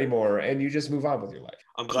matter anymore, and you just move on with your life.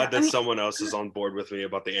 I'm glad that someone else is on board with me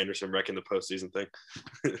about the Anderson wrecking the postseason thing.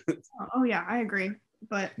 Oh yeah, I agree.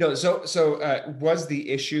 But no, so was the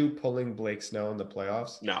issue pulling Blake Snell in the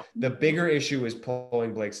playoffs? No. The bigger issue is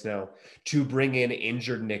pulling Blake Snell to bring in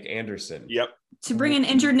injured Nick Anderson. Yep. To bring in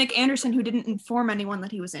injured Nick Anderson, who didn't inform anyone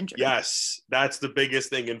that he was injured. Yes, that's the biggest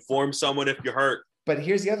thing. Inform someone if you're hurt. But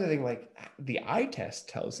here's the other thing, like the eye test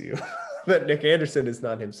tells you that Nick Anderson is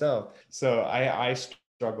not himself. So I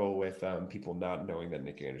struggle with people not knowing that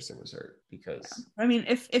Nick Anderson was hurt because I mean,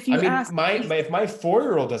 if you ask if my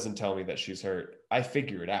 4-year-old doesn't tell me that she's hurt, I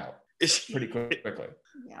figure it out pretty quickly.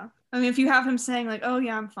 Yeah. I mean, if you have him saying like, oh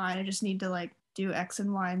yeah, I'm fine, I just need to like do X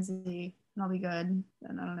and Y and Z and I'll be good,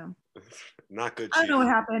 then I don't know. Not good. I don't know what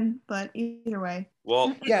happened, but either way.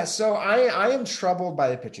 Well, yeah, so I am troubled by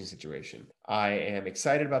the pitching situation. I am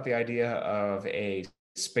excited about the idea of a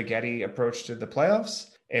spaghetti approach to the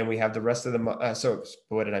playoffs, and we have the rest of the so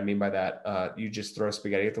what did I mean by that? You just throw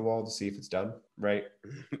spaghetti at the wall to see if it's done, right?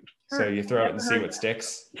 So you throw it and see what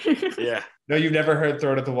sticks. Yeah. No, you've never heard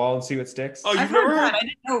throw it at the wall and see what sticks? Oh, I've heard that. I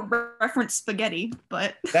didn't know reference spaghetti,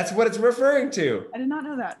 but that's what it's referring to. I did not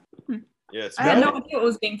know that. Yeah, I had no idea what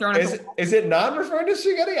was being thrown at the wall. Is it not referring to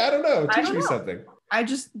spaghetti? I don't know. Teach me something. I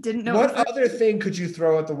just didn't know. What other thing could you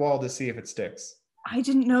throw at the wall to see if it sticks? I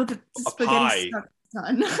didn't know that spaghetti stuck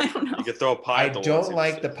done. I don't know. You could throw a pie at the wall. I don't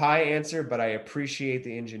like the pie answer, but I appreciate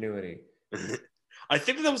the ingenuity. I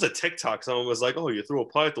think that was a TikTok. Someone was like, oh, you throw a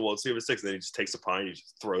pie at the wall and see if it sticks. And then he just takes a pie and he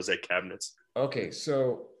just throws at cabinets. Okay,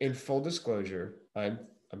 so in full disclosure, I'm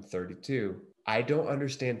 32. I don't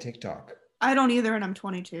understand TikTok. I don't either, and I'm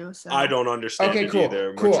 22. So I don't understand. Okay, cool,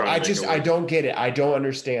 either. Cool. I don't get it. I don't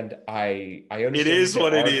understand. I understand. It is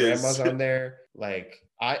what it is. Grandma's on there. Like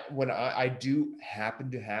I do happen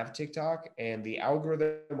to have TikTok, and the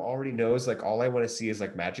algorithm already knows like all I want to see is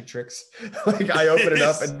like magic tricks. Like I open it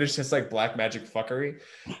up and there's just like black magic fuckery.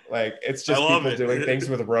 Like it's just people doing things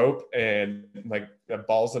with rope and like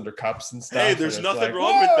balls under cups and stuff. Hey, there's nothing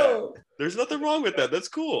wrong with that. There's nothing wrong with that. That's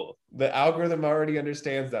cool. The algorithm already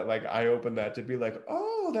understands that. Like I open that to be like,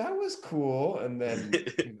 oh, that was cool, and then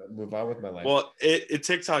move on with my life. Well,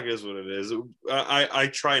 TikTok is what it is. I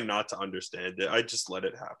try not to understand it. I just let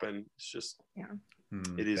it happen. It's just it is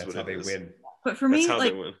what it is. That's how they win. But for me,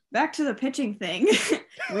 like back to the pitching thing,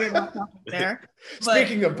 weird off there.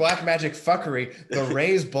 Speaking of black magic fuckery, the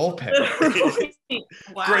Rays bullpen.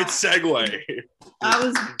 Wow. Great segue. That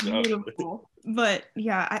was beautiful. But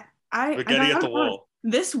yeah, I getting at the wall.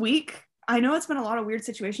 This week, I know it's been a lot of weird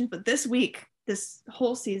situations, but this week, this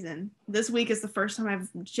whole season, this week is the first time I've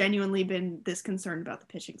genuinely been this concerned about the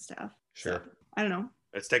pitching staff. Sure. So, I don't know.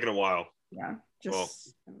 It's taken a while. Yeah. I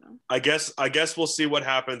don't know. I guess we'll see what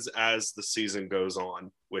happens as the season goes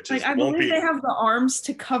on, which like, is I believe they have the arms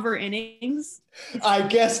to cover innings. I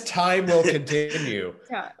guess time will continue.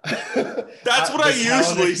 Yeah. That's what I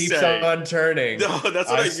usually keeps say. On turning. No, that's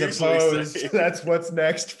what I usually say. That's what's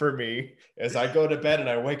next for me as I go to bed and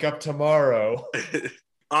I wake up tomorrow.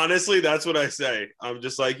 Honestly, that's what I say. I'm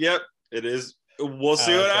just like, yep, it is. We'll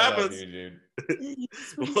see what happens. You, dude.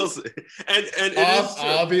 We'll see. And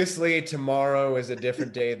obviously tomorrow is a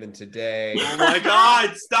different day than today. Oh my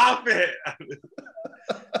God, stop it.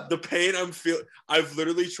 The pain I'm feeling. I've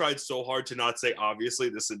literally tried so hard to not say obviously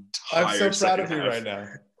this entire I'm so proud of you half. right now.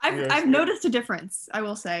 I've noticed a difference, I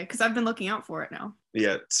will say, because I've been looking out for it now.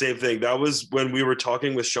 Yeah, same thing. That was when we were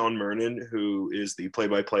talking with Sean Mernon, who is the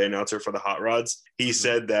play-by-play announcer for the Hot Rods. He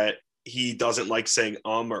said that he doesn't like saying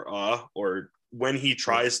or when he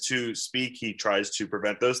tries to speak, he tries to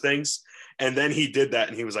prevent those things. And then he did that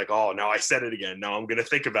and he was like, oh, now I said it again. Now I'm going to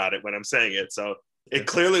think about it when I'm saying it. So it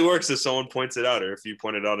clearly works if someone points it out or if you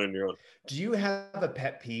point it out on your own. Do you have a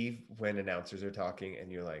pet peeve when announcers are talking and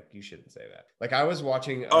you're like, you shouldn't say that? Like I was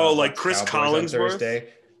watching like Chris Collinsworth Thursday.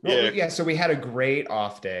 Well, yeah. So we had a great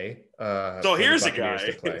off day. So here's a guy.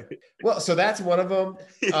 To play. Well, so that's one of them.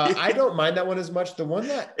 I don't mind that one as much. The one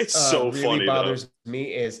that it's so really funny, bothers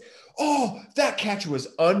me is, oh, that catch was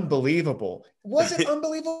unbelievable. Was it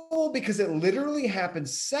unbelievable? Because it literally happened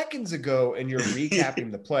seconds ago and you're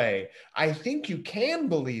recapping the play. I think you can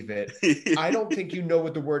believe it. I don't think you know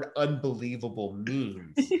what the word unbelievable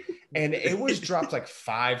means. And it was dropped like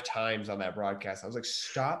 5 times on that broadcast. I was like,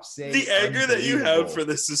 stop saying the anger that you have for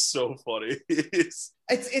this is so funny.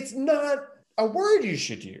 It's not a word you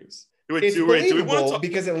should use. Wait, do we want to talk?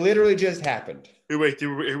 Because it literally just happened. Wait,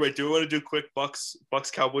 do we want to do a quick Bucks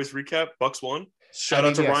Cowboys recap? Bucks won. Shout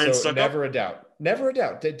out to Ryan Suckup. Never a doubt. Never a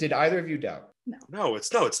doubt. Did either of you doubt? No, it's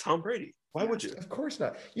Tom Brady. Why would you? Of course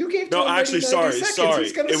not. You gave Tom Brady actually, 90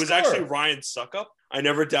 seconds. It was actually Ryan Suckup. I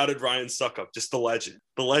never doubted Ryan Suckup, just the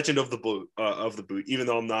legend of the boot. Even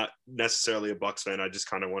though I'm not necessarily a Bucks fan, I just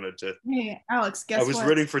kind of wanted to. Hey, Alex, guess what? I was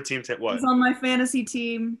rooting for Team 10. What? He's on my fantasy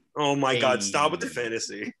team. Oh my God! Stop with the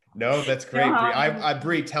fantasy. No, that's great, Bree.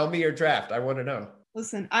 Bree, tell me your draft. I want to know.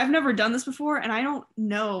 Listen, I've never done this before, and I don't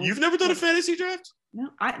know. You've never done a fantasy draft? No,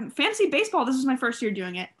 fantasy baseball. This is my first year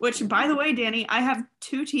doing it. Which, by the way, Danny, I have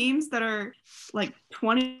 2 teams that are like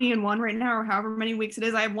 20-1 right now, or however many weeks it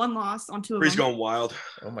is. I have 1 loss on 2 of Bree's them. going wild.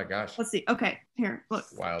 Oh my gosh. Let's see. Okay, here, look.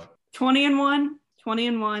 Wild. 20-1,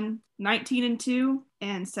 20-1, 19-2,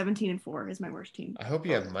 and 17-4 is my worst team. I hope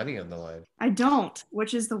you have money on the line. I don't,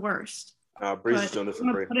 which is the worst. Breeze is doing this I'm for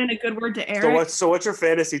gonna Bree. put in a good word to Eric. So what's your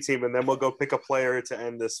fantasy team, and then we'll go pick a player to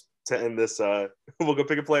end this. We'll go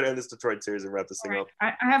pick a player to end this Detroit series and wrap this thing up.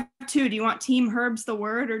 I have 2. Do you want Team Herbs the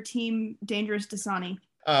Word or Team Dangerous Dasani?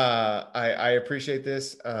 I appreciate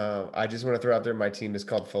this. I just want to throw out there my team is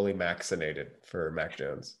called Fully Maxinated for Mac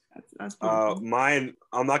Jones. That's beautiful. Mine.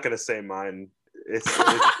 I'm not gonna say mine.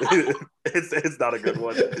 It's not a good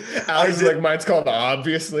one. Alex is like, mine's called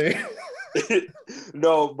Obviously.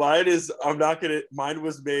 No, mine is. I'm not gonna. Mine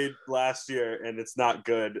was made last year, and it's not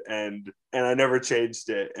good, and I never changed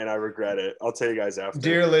it, and I regret it. I'll tell you guys after.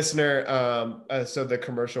 Dear listener, so the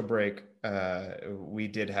commercial break, we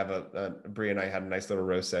did have Bree and I had a nice little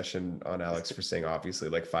roast session on Alex for saying obviously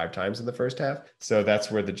like 5 times in the first half. So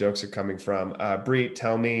that's where the jokes are coming from. Bree,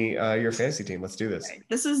 tell me your fantasy team. Let's do this. Okay.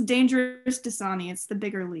 This is Dangerous Dasani. It's the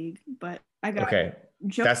bigger league, but I got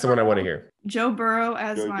That's the one I want to hear. Joe Burrow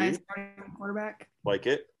as Joey my B? starting quarterback. Like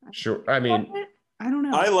it? Sure. I mean, I don't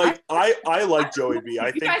know. I like Joey B. I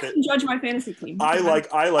you think guys that can judge my fantasy team. I like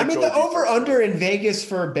I mean, Joey the B. over under in Vegas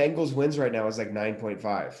for Bengals wins right now is like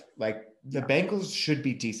 9.5. Like the Bengals should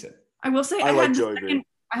be decent. I will say I like Joey B.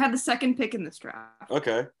 I had the second pick in this draft.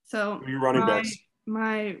 Okay. So Who are your running backs?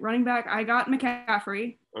 My running back, I got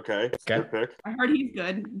McCaffrey. Okay. Good pick. I heard he's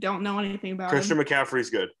good. Don't know anything about Christian him. McCaffrey's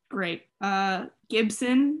good. Great.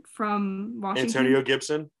 Gibson from Washington. Antonio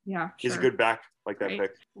Gibson. Yeah, He's a good back. Like that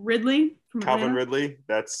pick. Ridley from Calvin Atlanta. Ridley.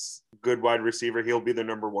 That's good wide receiver. He'll be the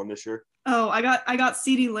number 1 this year. Oh, I got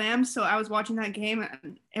CeeDee Lamb, so I was watching that game,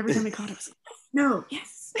 and every time they caught it, I was like, no,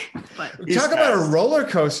 yes. But Talk about a roller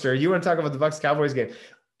coaster. You want to talk about the Bucs Cowboys game?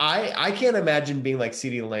 I can't imagine being like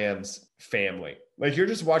CeeDee Lamb's family. Like you're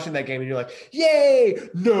just watching that game and you're like, yay,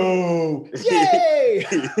 no, yay.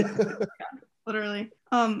 Literally.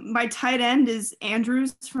 My tight end is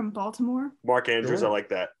Andrews from Baltimore. Mark Andrews, Sure. I like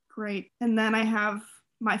that. Great. And then I have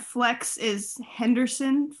my flex is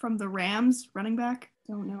Henderson from the Rams, running back.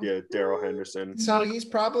 Don't know. Yeah, Darrell Henderson. So he's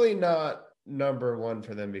probably not number 1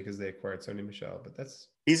 for them because they acquired Sony Michel, but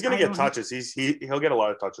He's gonna I get don't touches. He'll get a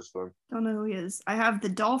lot of touches for him. Don't know who he is. I have the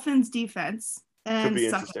Dolphins defense Could and be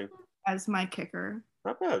Sutton interesting. as my kicker.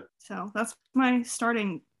 Not bad. So that's my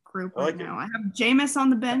starting group I like right it. now. I have Jameis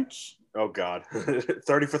on the bench. Oh God,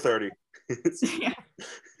 30 for 30. Yeah.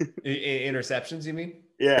 interceptions, you mean?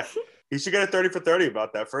 Yeah, he should get a 30 for 30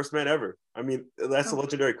 about that. First man ever. I mean, that's a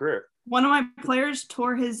legendary career. One of my players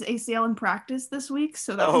tore his ACL in practice this week,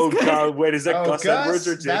 so that Oh was good. God, wait, is that Gus Edwards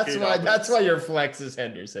or J.K. That's why your flex is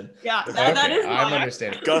Henderson. Yeah, Okay, that is I'm why.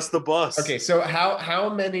 understanding. Gus the Bus. Okay, so how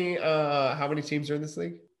many teams are in this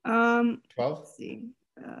league? 12? Let's see.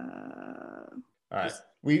 All right.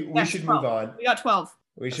 We should 12. move on. We got 12.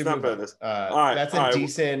 We should Let's move not on. bet this. That's a all right.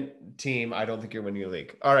 decent team. I don't think you're winning your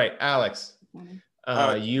league. All right, Alex.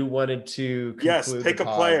 You wanted to conclude pick the a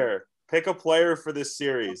pod. player. Pick a player for this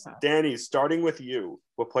series. Danny, starting with you.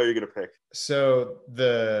 What player are you gonna pick? So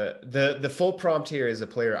the full prompt here is a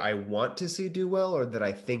player I want to see do well or that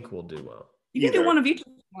I think will do well. You can do one of each if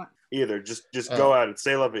you want. Either. Just go at it.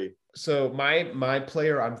 Say la vie. So my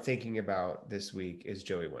player I'm thinking about this week is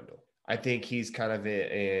Joey Wendell. I think he's kind of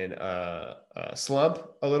in a slump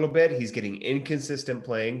a little bit. He's getting inconsistent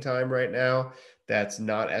playing time right now. That's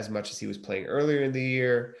not as much as he was playing earlier in the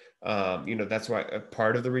year. That's why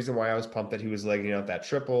part of the reason why I was pumped that he was legging out that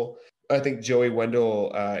triple. I think Joey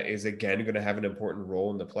Wendell is again going to have an important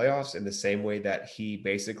role in the playoffs in the same way that he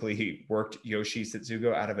basically worked Yoshi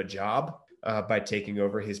Tsutsugo out of a job by taking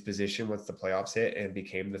over his position once the playoffs hit and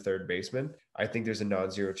became the third baseman. I think there's a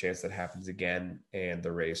non-zero chance that happens again, and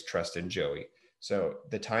the Rays trust in Joey. So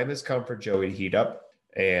the time has come for Joey to heat up,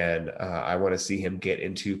 and I want to see him get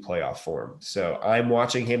into playoff form. So I'm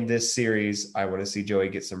watching him this series. I want to see Joey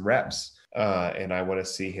get some reps, and I want to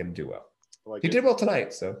see him do well. He did well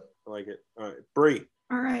tonight, so. I like it. All right, Bree.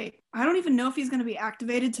 All right. I don't even know if he's going to be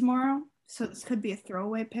activated tomorrow, so this could be a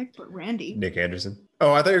throwaway pick, but Randy. Nick Anderson.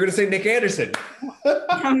 Oh, I thought you were going to say Nick Anderson.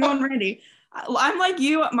 I'm going Randy. I'm like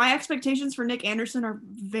you. My expectations for Nick Anderson are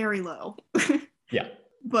very low. Yeah.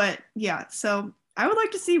 But yeah, so I would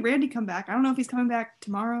like to see Randy come back. I don't know if he's coming back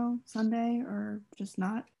tomorrow, Sunday, or just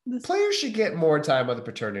not. Players should get more time on the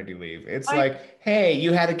paternity leave. It's like, hey,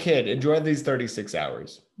 you had a kid. Enjoy these 36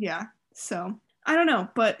 hours. Yeah. So I don't know,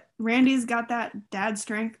 but Randy's got that dad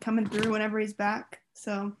strength coming through whenever he's back.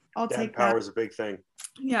 So I'll take that. Power is a big thing.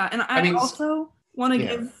 Yeah. And I mean, also, want to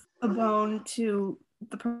give a bone to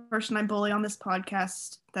the person I bully on this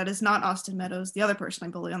podcast that is not Austin Meadows, the other person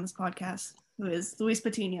I bully on this podcast, who is Luis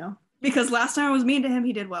Patino. Because last time I was mean to him,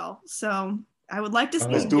 he did well. So I would like to see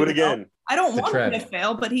Let's him do it again. Well. I don't want him to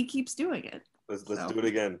fail, but he keeps doing it. Let's do it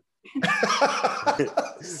again.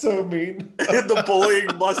 So mean.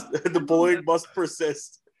 The bullying must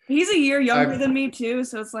persist. He's a year younger than me too,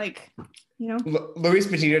 so it's like, Luis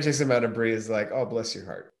Patino takes him out and Bree is like, oh, bless your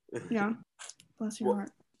heart. Yeah, bless your heart.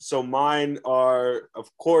 So mine are, of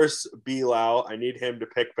course, Bilal. I need him to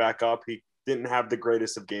pick back up. He didn't have the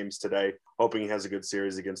greatest of games today. Hoping he has a good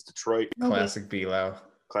series against Detroit. Classic Bilal.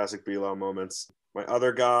 Classic Bilal moments. My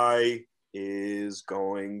other guy is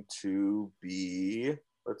going to be,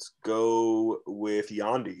 let's go with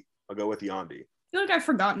Yandy. I'll go with Yandy. I feel like I've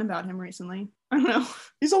forgotten about him recently. I don't know.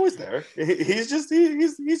 He's always there. He's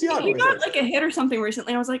Yandy. He got like a hit or something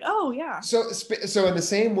recently. I was like, oh yeah. So in the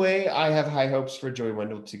same way, I have high hopes for Joey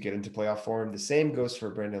Wendell to get into playoff form. The same goes for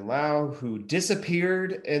Brandon Lau, who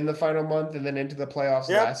disappeared in the final month and then into the playoffs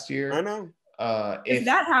last year. I know. If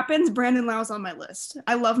that happens, Brandon Lau's on my list.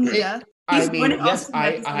 I love him to death.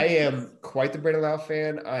 I am quite the Brandon Lau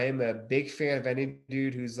fan. I am a big fan of any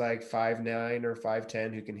dude who's like 5'9" or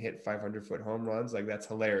 5'10" who can hit 500-foot home runs. Like, that's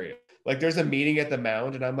hilarious. Like, there's a meeting at the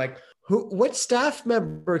mound, and I'm like, what staff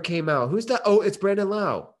member came out? Who's that? Oh, it's Brandon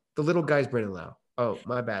Lau. The little guy's Brandon Lau. Oh,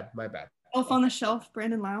 my bad. Elf on the Shelf,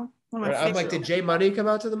 Brandon Lau. I'm like, did Jay Money come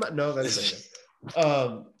out to the mound? No, that's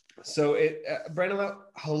Brandon. So Brandon Lau,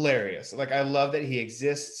 hilarious. Like, I love that he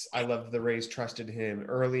exists. I love the Rays trusted him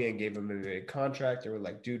early and gave him a big contract. They were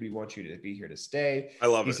like, dude, we want you to be here to stay. I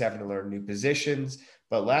love He's having to learn new positions.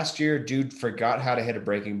 But last year, dude forgot how to hit a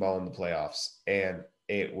breaking ball in the playoffs. And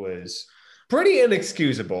it was pretty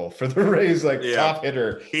inexcusable for the Rays, top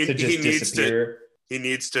hitter to just disappear. He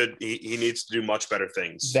needs to do much better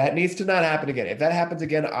things. That needs to not happen again. If that happens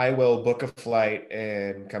again, I will book a flight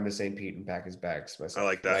and come to St. Pete and pack his bags myself. I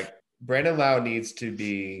like that. Brandon Lau needs to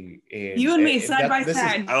be in. You and me side by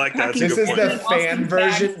side. I like that. This is the fan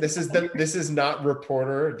version. This is not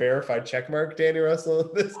reporter verified checkmark Danny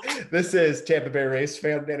Russell. This is Tampa Bay Rays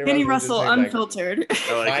fan Danny Russell unfiltered.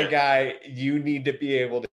 My guy, you need to be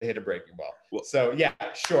able to hit a breaking ball. Well, so yeah,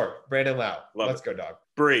 sure, Brandon Lau. Let's go, dog.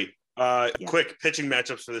 Bree. Quick pitching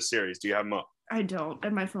matchups for this series. Do you have them up? I don't,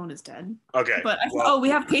 and my phone is dead. Okay. But we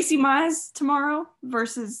have Casey Mize tomorrow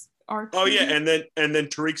versus RTR. Oh yeah, and then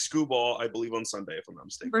Tariq Skubal, I believe, on Sunday, if I'm not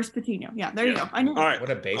mistaken. Versus Patino. Yeah, there you go. I know. All right. What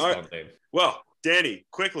a baseball name. Well, Danny,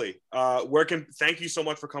 quickly, thank you so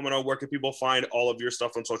much for coming on. Where can people find all of your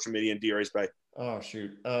stuff on social media and DRaysBay? Oh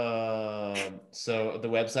shoot. So the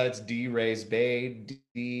website's DRaysBay,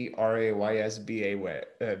 DRaysBay.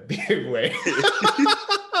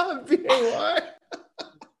 BAY.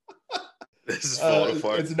 This is falling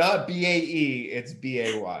apart. It's not BAE, it's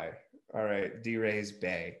BAY. All right,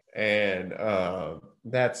 DRaysBay. And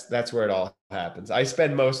that's where it all happens. I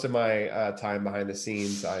spend most of my time behind the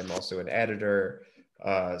scenes. I'm also an editor,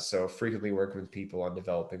 so frequently working with people on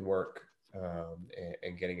developing work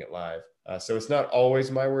and getting it live. So it's not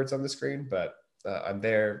always my words on the screen, but I'm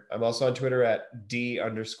there. I'm also on Twitter at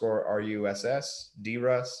D_RUSS,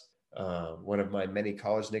 DRuss. One of my many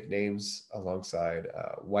college nicknames alongside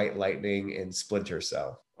White Lightning and Splinter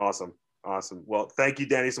Cell. Awesome. Well, thank you,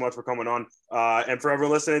 Danny, so much for coming on. And for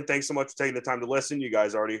everyone listening, thanks so much for taking the time to listen. You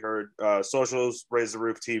guys already heard socials, Raise the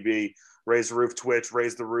Roof TV, Raise the Roof Twitch,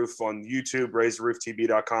 Raise the Roof on YouTube,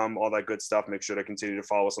 RaiseTheRoofTV.com, all that good stuff. Make sure to continue to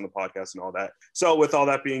follow us on the podcast and all that. So with all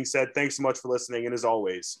that being said, thanks so much for listening. And as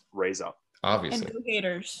always, raise up. Obviously. And no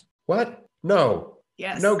Gators. What? No.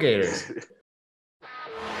 Yes. No Gators.